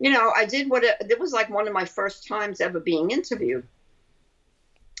did it was like one of my first times ever being interviewed.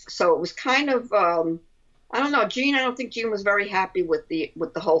 So it was kind of I don't know, Gene. I don't think Gene was very happy with the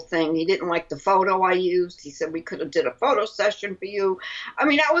whole thing. He didn't like the photo I used. He said we could have did a photo session for you. I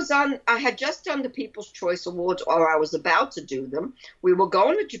mean, I had just done the People's Choice Awards, or I was about to do them. We were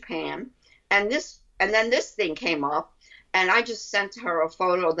going to Japan, and then this thing came up, and I just sent her a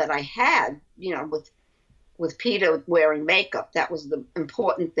photo that I had, with Peter wearing makeup. That was the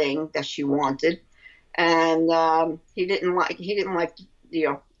important thing that she wanted, and he didn't like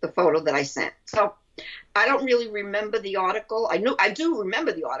the photo that I sent. So I don't really remember the article. I do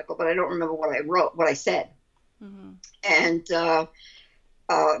remember the article, but I don't remember what I wrote, what I said. Mm-hmm. And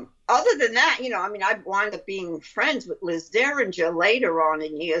other than that, I wound up being friends with Liz Derringer later on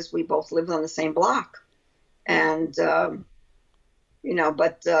in years. We both lived on the same block, and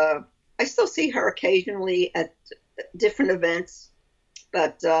but I still see her occasionally at different events,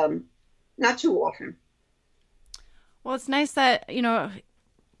 but not too often. Well, it's nice that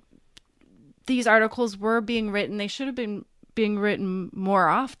these articles were being written. They should have been being written more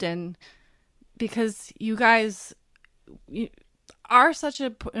often, because you guys are such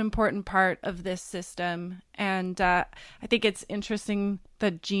an important part of this system. And I think it's interesting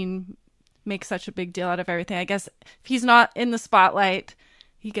that Gene makes such a big deal out of everything. I guess if he's not in the spotlight,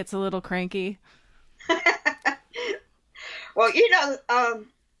 he gets a little cranky. Well, the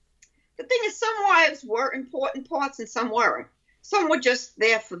thing is, some wives were important parts and some weren't. Some were just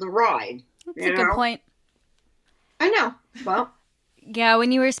there for the ride. That's a good point. I know. Well, yeah,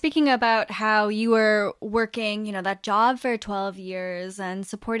 when you were speaking about how you were working, that job for 12 years and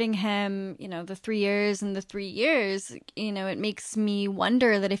supporting him, the 3 years and the 3 years, it makes me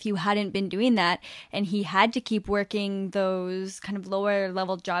wonder that if you hadn't been doing that and he had to keep working those kind of lower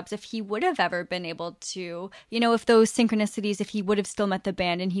level jobs, if he would have ever been able to, if those synchronicities, if he would have still met the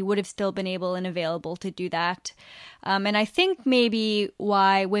band and he would have still been able and available to do that. And I think maybe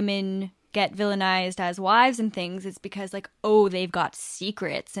why women get villainized as wives and things is because, like, oh, they've got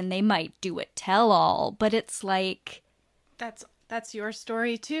secrets and they might do a tell-all, but it's like, that's your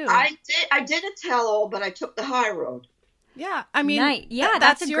story too. I did a tell-all, but I took the high road. Yeah, I mean, Yeah,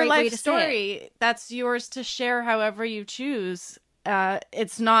 that's a your great way life to story. say it. That's yours to share however you choose.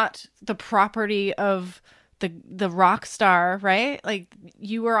 It's not the property of the rock star, right? Like,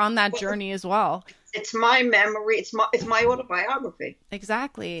 you were on that journey as well. It's my memory. It's my autobiography.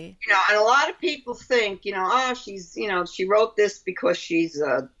 Exactly. And a lot of people think, oh, she's, she wrote this because she's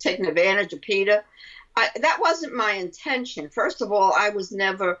taking advantage of Peter. That wasn't my intention. First of all, I was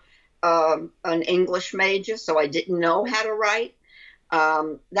never an English major, so I didn't know how to write.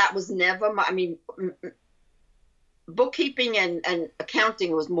 That was never bookkeeping and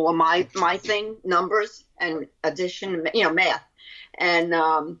accounting was more my thing, numbers and addition, math.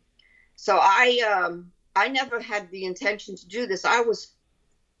 And so I never had the intention to do this. I was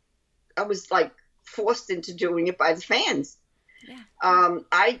like forced into doing it by the fans. Yeah.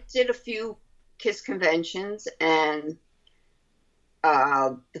 I did a few KISS conventions, and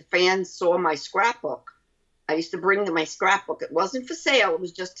the fans saw my scrapbook. I used to bring them my scrapbook. It wasn't for sale. It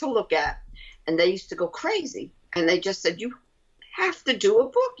was just to look at. And they used to go crazy. And they just said, you have to do a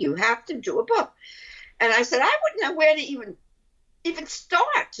book. You have to do a book. And I said, I wouldn't know where to even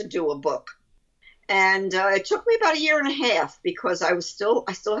start to do a book. And it took me about a year and a half because I still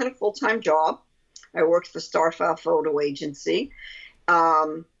had a full-time job. I worked for Starfile Photo Agency.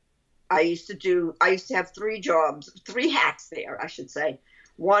 I used to have 3 jobs, 3 hats there, I should say.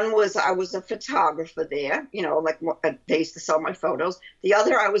 One was I was a photographer there, they used to sell my photos. The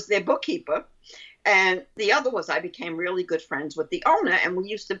other, I was their bookkeeper. And the other was I became really good friends with the owner, and we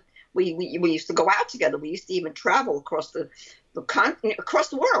used to go out together. We used to even travel across the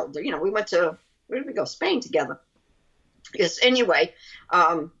world. We went to, where did we go? Spain together. Yes. Anyway,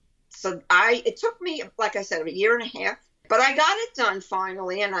 so it took me, like I said, a year and a half, but I got it done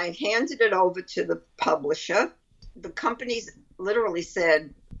finally, and I handed it over to the publisher. The companies literally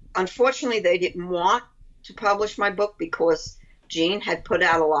said, unfortunately, they didn't want to publish my book because Gene had put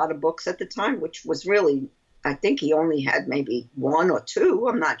out a lot of books at the time, which was really, I think he only had maybe 1 or 2.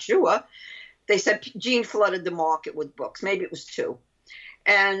 I'm not sure. They said Gene flooded the market with books. Maybe it was 2.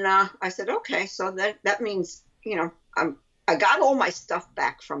 And I said, okay, so that means, I got all my stuff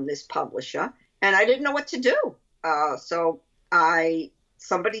back from this publisher, and I didn't know what to do. So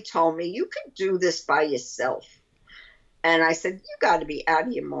somebody told me, you could do this by yourself. And I said, you got to be out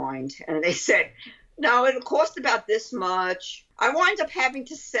of your mind. And they said, no, it'll cost about this much. I wind up having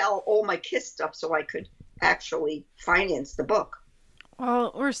to sell all my KISS stuff so I could actually finance the book.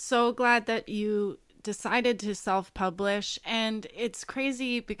 Well, we're so glad that you decided to self-publish, and it's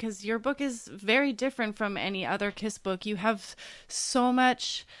crazy because your book is very different from any other KISS book. You have so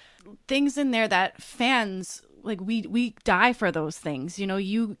much things in there that fans, like, we die for those things.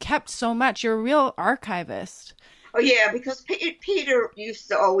 You kept so much. You're a real archivist. Oh yeah, because Peter used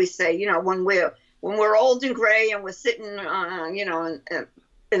to always say, when we're old and gray and we're sitting, in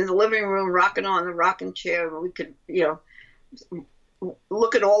the living room rocking on the rocking chair, we could,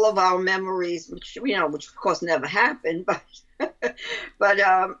 look at all of our memories, which of course never happened. But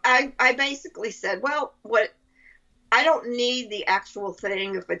I basically said, well, I don't need the actual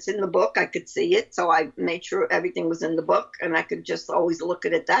thing. If it's in the book, I could see it. So I made sure everything was in the book, and I could just always look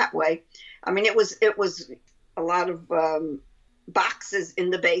at it that way. I mean, it was a lot of boxes in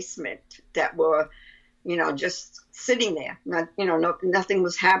the basement that were, just sitting there. Nothing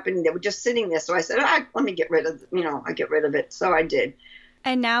was happening. They were just sitting there. So I said, let me get rid of, I get rid of it. So I did.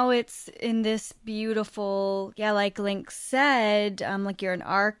 And now it's in this beautiful, like Link said, like you're an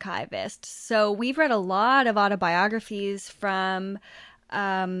archivist. So we've read a lot of autobiographies from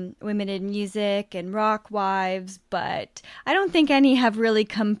women in music and rock wives, but I don't think any have really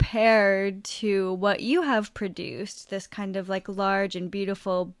compared to what you have produced, this kind of like large and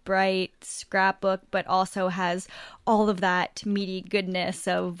beautiful, bright scrapbook, but also has all of that meaty goodness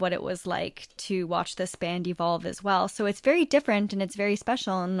of what it was like to watch this band evolve as well. So it's very different and it's very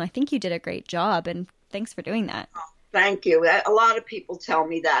special, and I think you did a great job, and thanks for doing that. Thank you. A lot of people tell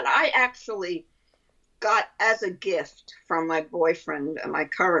me that. I actually got as a gift from my boyfriend, my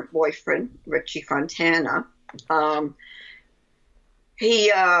current boyfriend, Richie Fontana.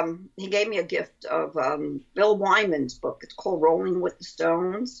 He gave me a gift of Bill Wyman's book. It's called Rolling with the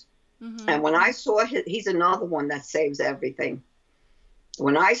Stones. Mm-hmm. And when I saw he's another one that saves everything.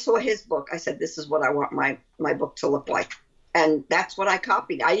 When I saw his book, I said, this is what I want my book to look like. And that's what I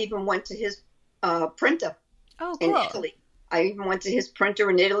copied. I even went to his printer in Italy. I even went to his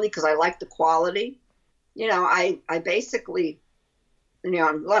printer in Italy because I liked the quality. I basically, a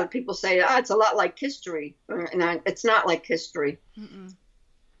lot of people say, it's a lot like history. And it's not like history. Mm-mm.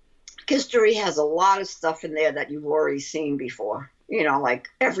 History has a lot of stuff in there that you've already seen before. Like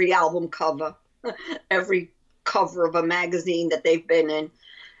every album cover, every cover of a magazine that they've been in.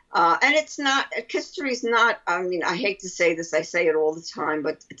 And it's not, history's not, I mean, I hate to say this, I say it all the time,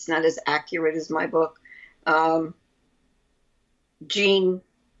 but it's not as accurate as my book. Gene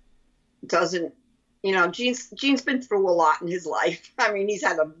doesn't, you know, Gene's been through a lot in his life. I mean, he's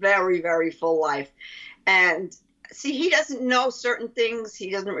had a very, very full life. And see, he doesn't know certain things. He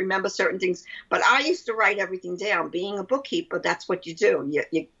doesn't remember certain things. But I used to write everything down. Being a bookkeeper, that's what you do.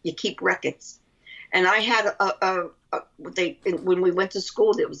 You keep records. And I had when we went to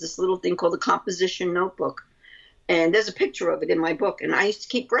school, there was this little thing called a composition notebook. And there's a picture of it in my book. And I used to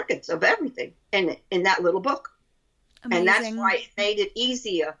keep records of everything in that little book. Amazing. And that's why it made it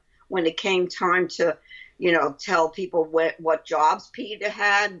easier when it came time to, you know, tell people what jobs Peter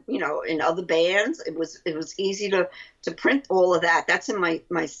had, you know, in other bands. It was easy to print all of that. That's in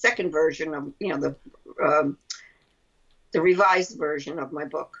my second version of, you know, the revised version of my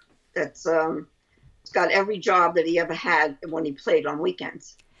book. That's it's got every job that he ever had when he played on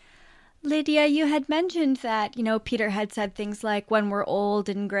weekends. Lydia, you had mentioned that, you know, Peter had said things like, when we're old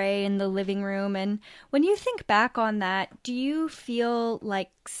and gray in the living room. And when you think back on that, do you feel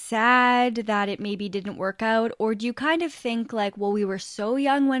like sad that it maybe didn't work out? Or do you kind of think like, well, we were so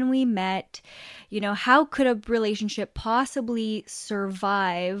young when we met, you know, how could a relationship possibly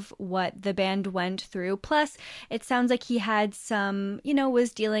survive what the band went through? Plus, it sounds like he had some, you know,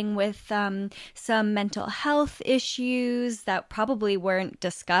 was dealing with some mental health issues that probably weren't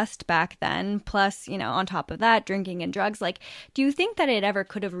discussed back then. Plus, you know, on top of that, drinking and drugs. Like, do you think that it ever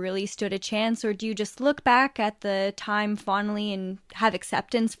could have really stood a chance? Or do you just look back at the time fondly and have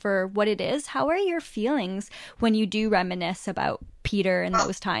acceptance for what it is? How are your feelings when you do reminisce about Peter and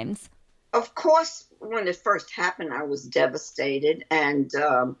those times? Of course, when it first happened, I was devastated. And,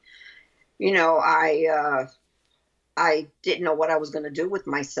 you know, I didn't know what I was going to do with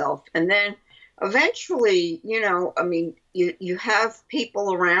myself. And then eventually, you know, I mean, you have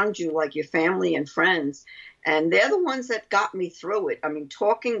people around you like your family and friends, and they're the ones that got me through it. I mean,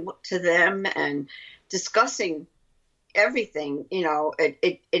 talking to them and discussing everything, you know,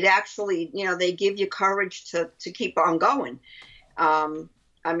 it actually, you know, they give you courage to keep on going. I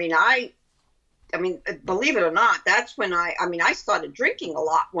mean, believe it or not, that's when I started drinking a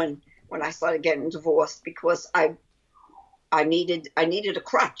lot when I started getting divorced, because I needed a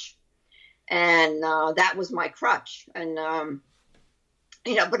crutch. And that was my crutch. And,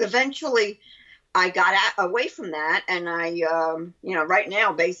 you know, but eventually I got away from that. And I, you know, right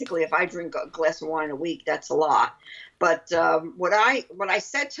now, basically, if I drink a glass of wine a week, that's a lot. But what I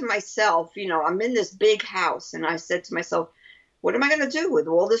said to myself, you know, I'm in this big house, and I said to myself, what am I going to do with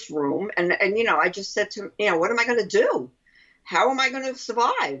all this room? And you know, I just said to, you know, what am I going to do? How am I going to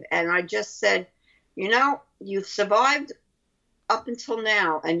survive? And I just said, you know, you've survived up until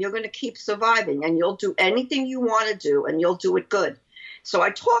now, and you're going to keep surviving, and you'll do anything you want to do, and you'll do it good. So I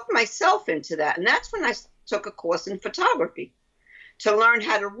talked myself into that. And that's when I took a course in photography to learn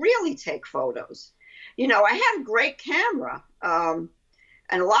how to really take photos. You know, I had a great camera and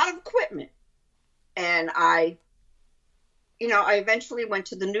a lot of equipment. And I eventually went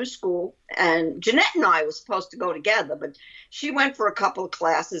to the new school, and Jeanette and I were supposed to go together, but she went for a couple of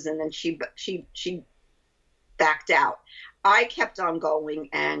classes, and then she backed out. I kept on going,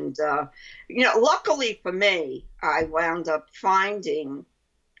 and, you know, luckily for me, I wound up finding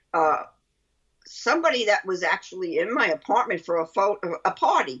somebody that was actually in my apartment for a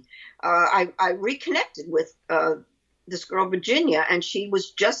party. I reconnected with this girl, Virginia, and she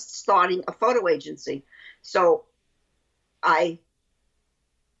was just starting a photo agency. So I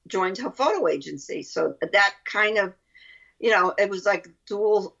joined her photo agency. So that kind of, you know, it was like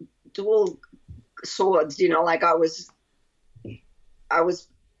dual swords, you know, like I was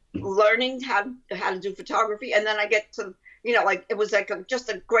learning how to do photography, and then I get to, you know, like it was like just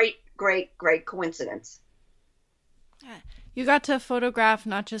a great coincidence. You got to photograph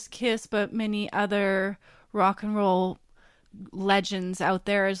not just Kiss, but many other rock and roll legends out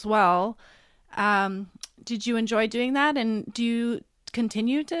there as well. Did you enjoy doing that? And do you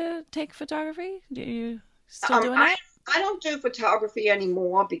continue to take photography? Do you still doing it? I don't do photography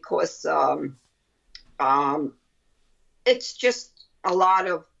anymore because it's just a lot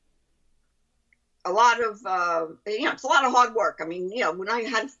of you know, it's a lot of hard work. I mean, you know, when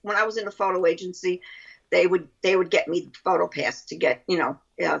I was in a photo agency, they would get me the photo pass to get, you know,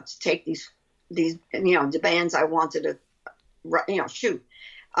 to take these, you know, the bands I wanted to, you know, shoot.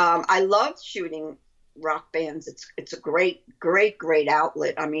 I love shooting rock bands. It's a great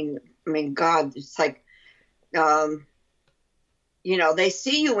outlet. I mean, God, it's like, you know, they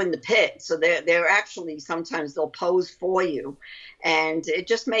see you in the pit, so they're actually, sometimes they'll pose for you, and it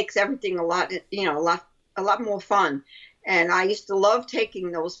just makes everything a lot a lot more fun. And I used to love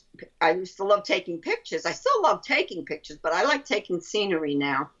taking those. I used to love taking pictures. I still love taking pictures, but I like taking scenery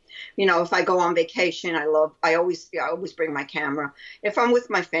now. You know, if I go on vacation, I always bring my camera. If I'm with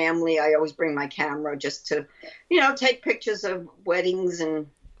my family, I always bring my camera just to, you know, take pictures of weddings and,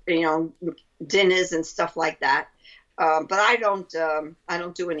 you know, dinners and stuff like that. But I don't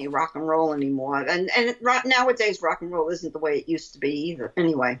do any rock and roll anymore. And nowadays, rock and roll isn't the way it used to be either.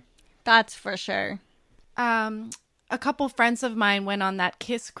 Anyway, that's for sure. A couple friends of mine went on that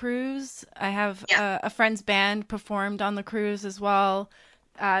Kiss cruise. I have a friend's band performed on the cruise as well.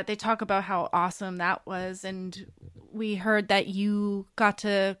 They talk about how awesome that was, and we heard that you got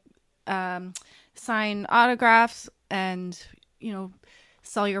to sign autographs and, you know,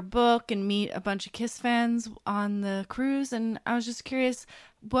 sell your book and meet a bunch of Kiss fans on the cruise. And I was just curious,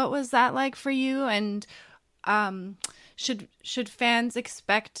 what was that like for you? And should fans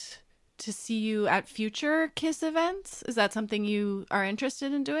expect to see you at future Kiss events? Is that something you are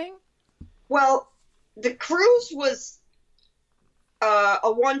interested in doing? Well, the cruise was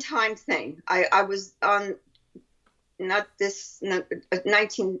a one-time thing. I was on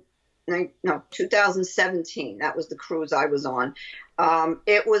 2017. That was the cruise I was on.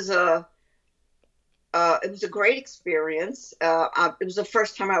 It was a great experience. It was the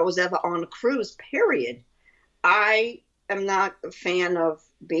first time I was ever on a cruise, period. I am not a fan of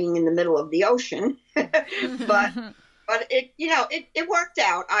being in the middle of the ocean, but it, you know, it worked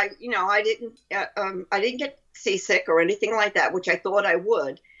out. I didn't get seasick or anything like that, which I thought I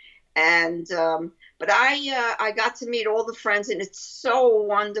would. And, but I got to meet all the friends, and it's so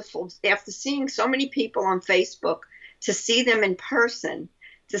wonderful after seeing so many people on Facebook to see them in person,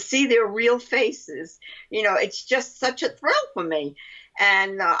 to see their real faces. You know, it's just such a thrill for me.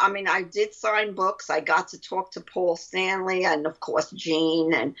 And I mean, I did sign books. I got to talk to Paul Stanley and, of course,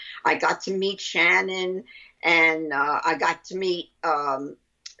 Gene. And I got to meet Shannon. And I got to meet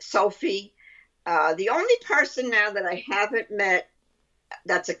Sophie. The only person now that I haven't met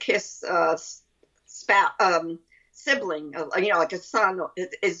that's a Kiss sibling, you know, like a son,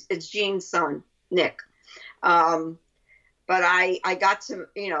 is Gene's son, Nick. But I got to,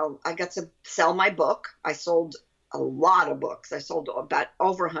 you know, I got to sell my book. I sold a lot of books. I sold about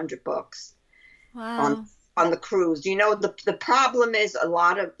over 100 books. Wow. on the cruise. You know, the problem is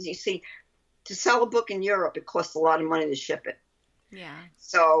you see, to sell a book in Europe, it costs a lot of money to ship it. Yeah.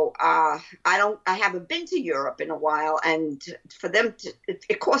 So I haven't been to Europe in a while, and for them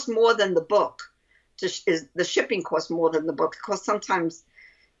it costs more than the book. The shipping costs more than the book. It costs sometimes,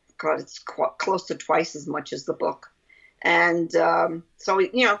 God, it's close to twice as much as the book. And so,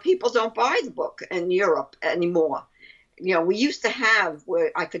 you know, people don't buy the book in Europe anymore. You know, we used to have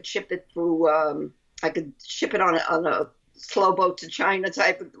where I could ship it through, I could ship it on a slow boat to China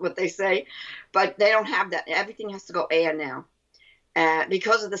type of what they say, but they don't have that. Everything has to go air now.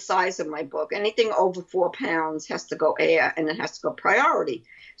 Because of the size of my book, anything over 4 pounds has to go air, and it has to go priority.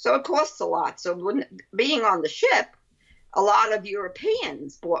 So it costs a lot. So being on the ship, a lot of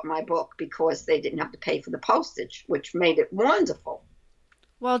Europeans bought my book because they didn't have to pay for the postage, which made it wonderful.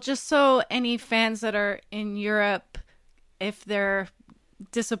 Well, just so any fans that are in Europe, if they're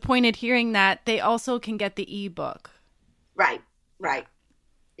disappointed hearing that, they also can get the ebook. Right.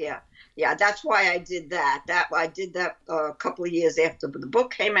 Yeah, that's why I did that. I did that a couple of years after the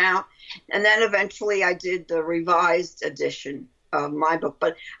book came out, and then eventually I did the revised edition of my book.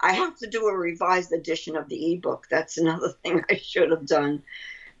 But I have to do a revised edition of the ebook. That's another thing I should have done.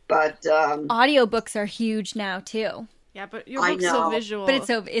 But audiobooks are huge now too. Yeah, but your book's so visual. But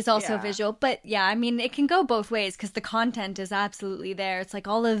it's also visual. But yeah, I mean, it can go both ways because the content is absolutely there. It's like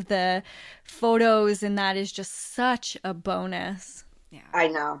all of the photos and that is just such a bonus. Yeah, I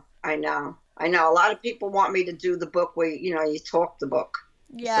know. A lot of people want me to do the book where, you know, you talk the book.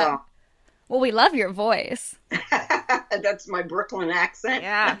 Yeah. So. Well, we love your voice. That's my Brooklyn accent.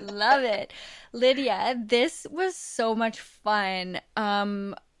 Yeah, love it. Lydia, this was so much fun.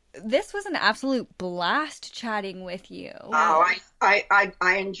 This was an absolute blast chatting with you. Oh,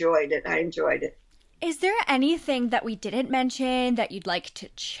 I enjoyed it. I enjoyed it. Is there anything that we didn't mention that you'd like to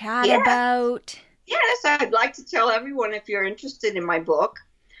chat about? Yes, I'd like to tell everyone, if you're interested in my book,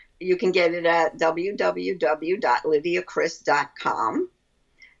 you can get it at www.lydiachris.com.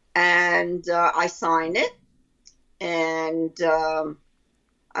 And I sign it, and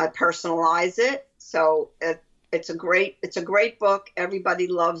I personalize it. So it's a great book. Everybody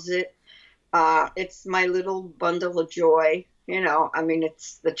loves it. It's my little bundle of joy. You know, I mean,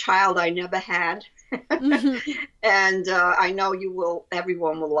 it's the child I never had. And I know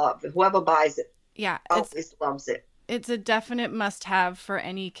everyone will love it. Whoever buys it. Yeah. Always loves it. It's a definite must-have for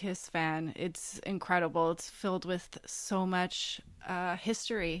any Kiss fan. It's incredible. It's filled with so much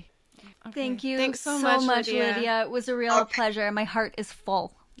history. Okay. Thank you Thanks so much, Lydia. Lydia. It was a real pleasure. My heart is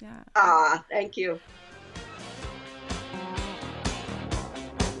full. Yeah. Thank you.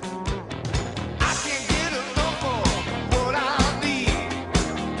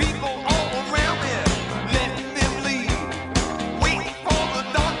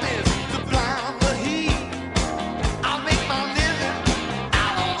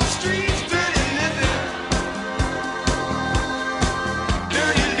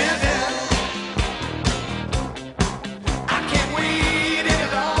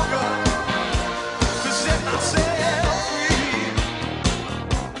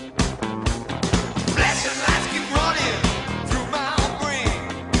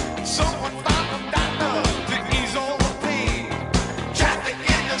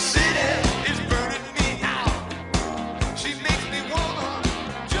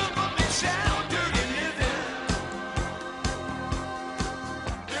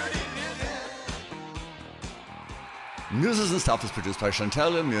 Muses and Stuff is produced by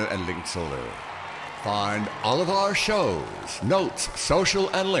Chantal Lemieux and Link Solar. Find all of our shows, notes, social,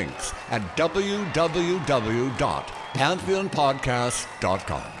 and links at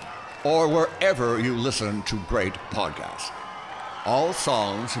www.pantheonpodcast.com or wherever you listen to great podcasts. All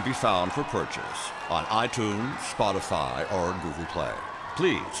songs can be found for purchase on iTunes, Spotify, or Google Play.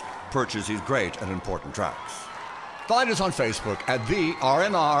 Please purchase these great and important tracks. Find us on Facebook at the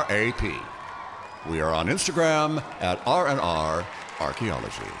RNRAP. We are on Instagram at RNR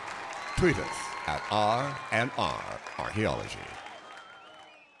Archaeology. Tweet us at RNR Archaeology.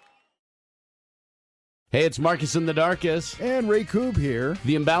 Hey, it's Marcus in the Darkest. And Ray Koob here.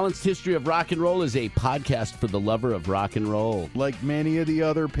 The Imbalanced History of Rock and Roll is a podcast for the lover of rock and roll. Like many of the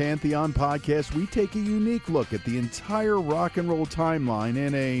other Pantheon podcasts, we take a unique look at the entire rock and roll timeline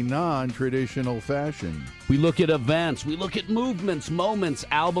in a non-traditional fashion. We look at events, we look at movements, moments,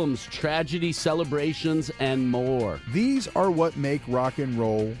 albums, tragedy, celebrations, and more. These are what make rock and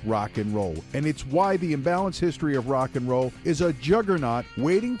roll, and it's why the Imbalanced History of Rock and Roll is a juggernaut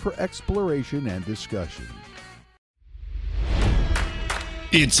waiting for exploration and discussion.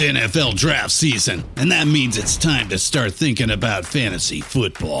 It's NFL draft season, and that means it's time to start thinking about fantasy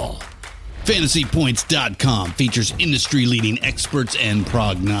football. FantasyPoints.com features industry-leading experts and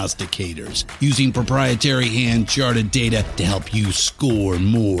prognosticators using proprietary hand-charted data to help you score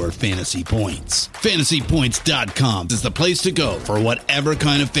more fantasy points. FantasyPoints.com is the place to go for whatever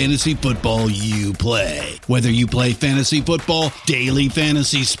kind of fantasy football you play. Whether you play fantasy football, daily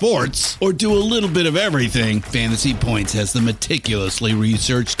fantasy sports, or do a little bit of everything, Fantasy Points has the meticulously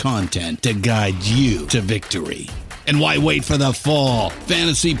researched content to guide you to victory. And why wait for the fall?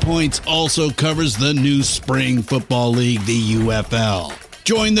 Fantasy Points also covers the new spring football league, the UFL.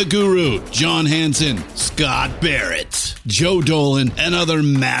 Join the guru, John Hansen, Scott Barrett, Joe Dolan, and other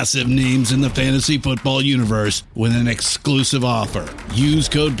massive names in the fantasy football universe with an exclusive offer. Use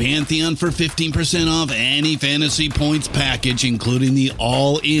code Pantheon for 15% off any Fantasy Points package, including the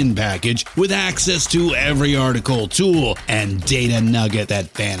all-in package, with access to every article, tool, and data nugget that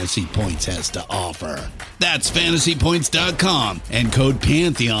Fantasy Points has to offer. That's FantasyPoints.com and code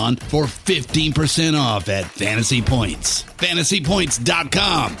Pantheon for 15% off at Fantasy Points.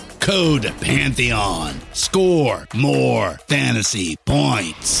 FantasyPoints.com, code Pantheon. Score more fantasy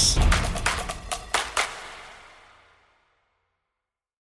points.